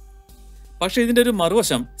കിട്ടുന്നു. പക്ഷെ ഇതിന്റെ ഒരു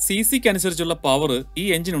മറുവശം സിസിക്ക് അനുസരിച്ചുള്ള പവർ ഈ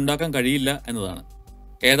എഞ്ചിൻ ഉണ്ടാക്കാൻ കഴിയില്ല എന്നതാണ്.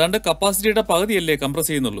 ഏതാണ്ട് കപ്പാസിറ്റിയുടെ പകുതിയല്ലേ കംപ്രസ്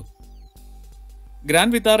ചെയ്യുന്നുള്ളൂ.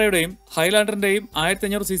 ഗ്രാൻഡ് വിത്താറയുടെയും ഹൈലാൻഡറിന്റെയും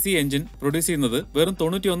 1500 cc എഞ്ചിൻ പ്രൊഡ്യൂസ് ചെയ്യുന്നത് വെറും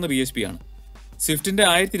 91 bhp ആണ്. സ്വിഫ്റ്റിന്റെ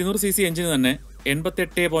 1200 cc എഞ്ചിന് തന്നെ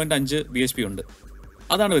 88.5 bhp ഉണ്ട്.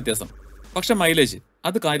 അതാണ് വ്യത്യാസം. പക്ഷെ മൈലേജ്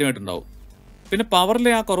അത് കാര്യമായിട്ടുണ്ടാവും. പിന്നെ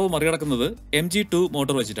പവറിലെ ആ കുറവ് മറികടക്കുന്നത് MG2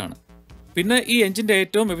 മോട്ടോർ വെച്ചിട്ടാണ്. പിന്നെ ഈ എഞ്ചിന്റെ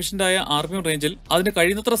ഏറ്റവും എഫിഷ്യന്റായ RPM റേഞ്ചിൽ അതിന്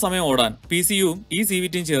കഴിയുന്നത്ര സമയം ഓടാൻ PCUവും ഈ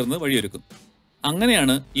CVTയും ചേർന്ന് വഴിയൊരുക്കും.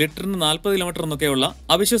 അങ്ങനെയാണ് ലിറ്ററിന് 40 കിലോമീറ്റർ എന്നൊക്കെയുള്ള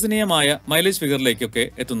അവിശ്വസനീയമായ മൈലേജ്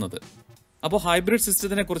ഫിഗറിലേക്കൊക്കെ എത്തുന്നത്. അപ്പോൾ ഹൈബ്രിഡ്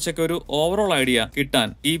സിസ്റ്റത്തിനെ കുറിച്ചൊക്കെ ഒരു ഓവറോൾ ഐഡിയ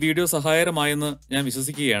കിട്ടാൻ ഈ വീഡിയോ സഹായകരമായെന്ന് ഞാൻ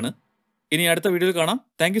വിശ്വസിക്കുകയാണ്. ഇനി അടുത്ത വീഡിയോയിൽ കാണാം.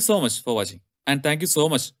 Thank you so much for watching and thank you so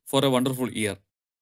much for A wonderful year.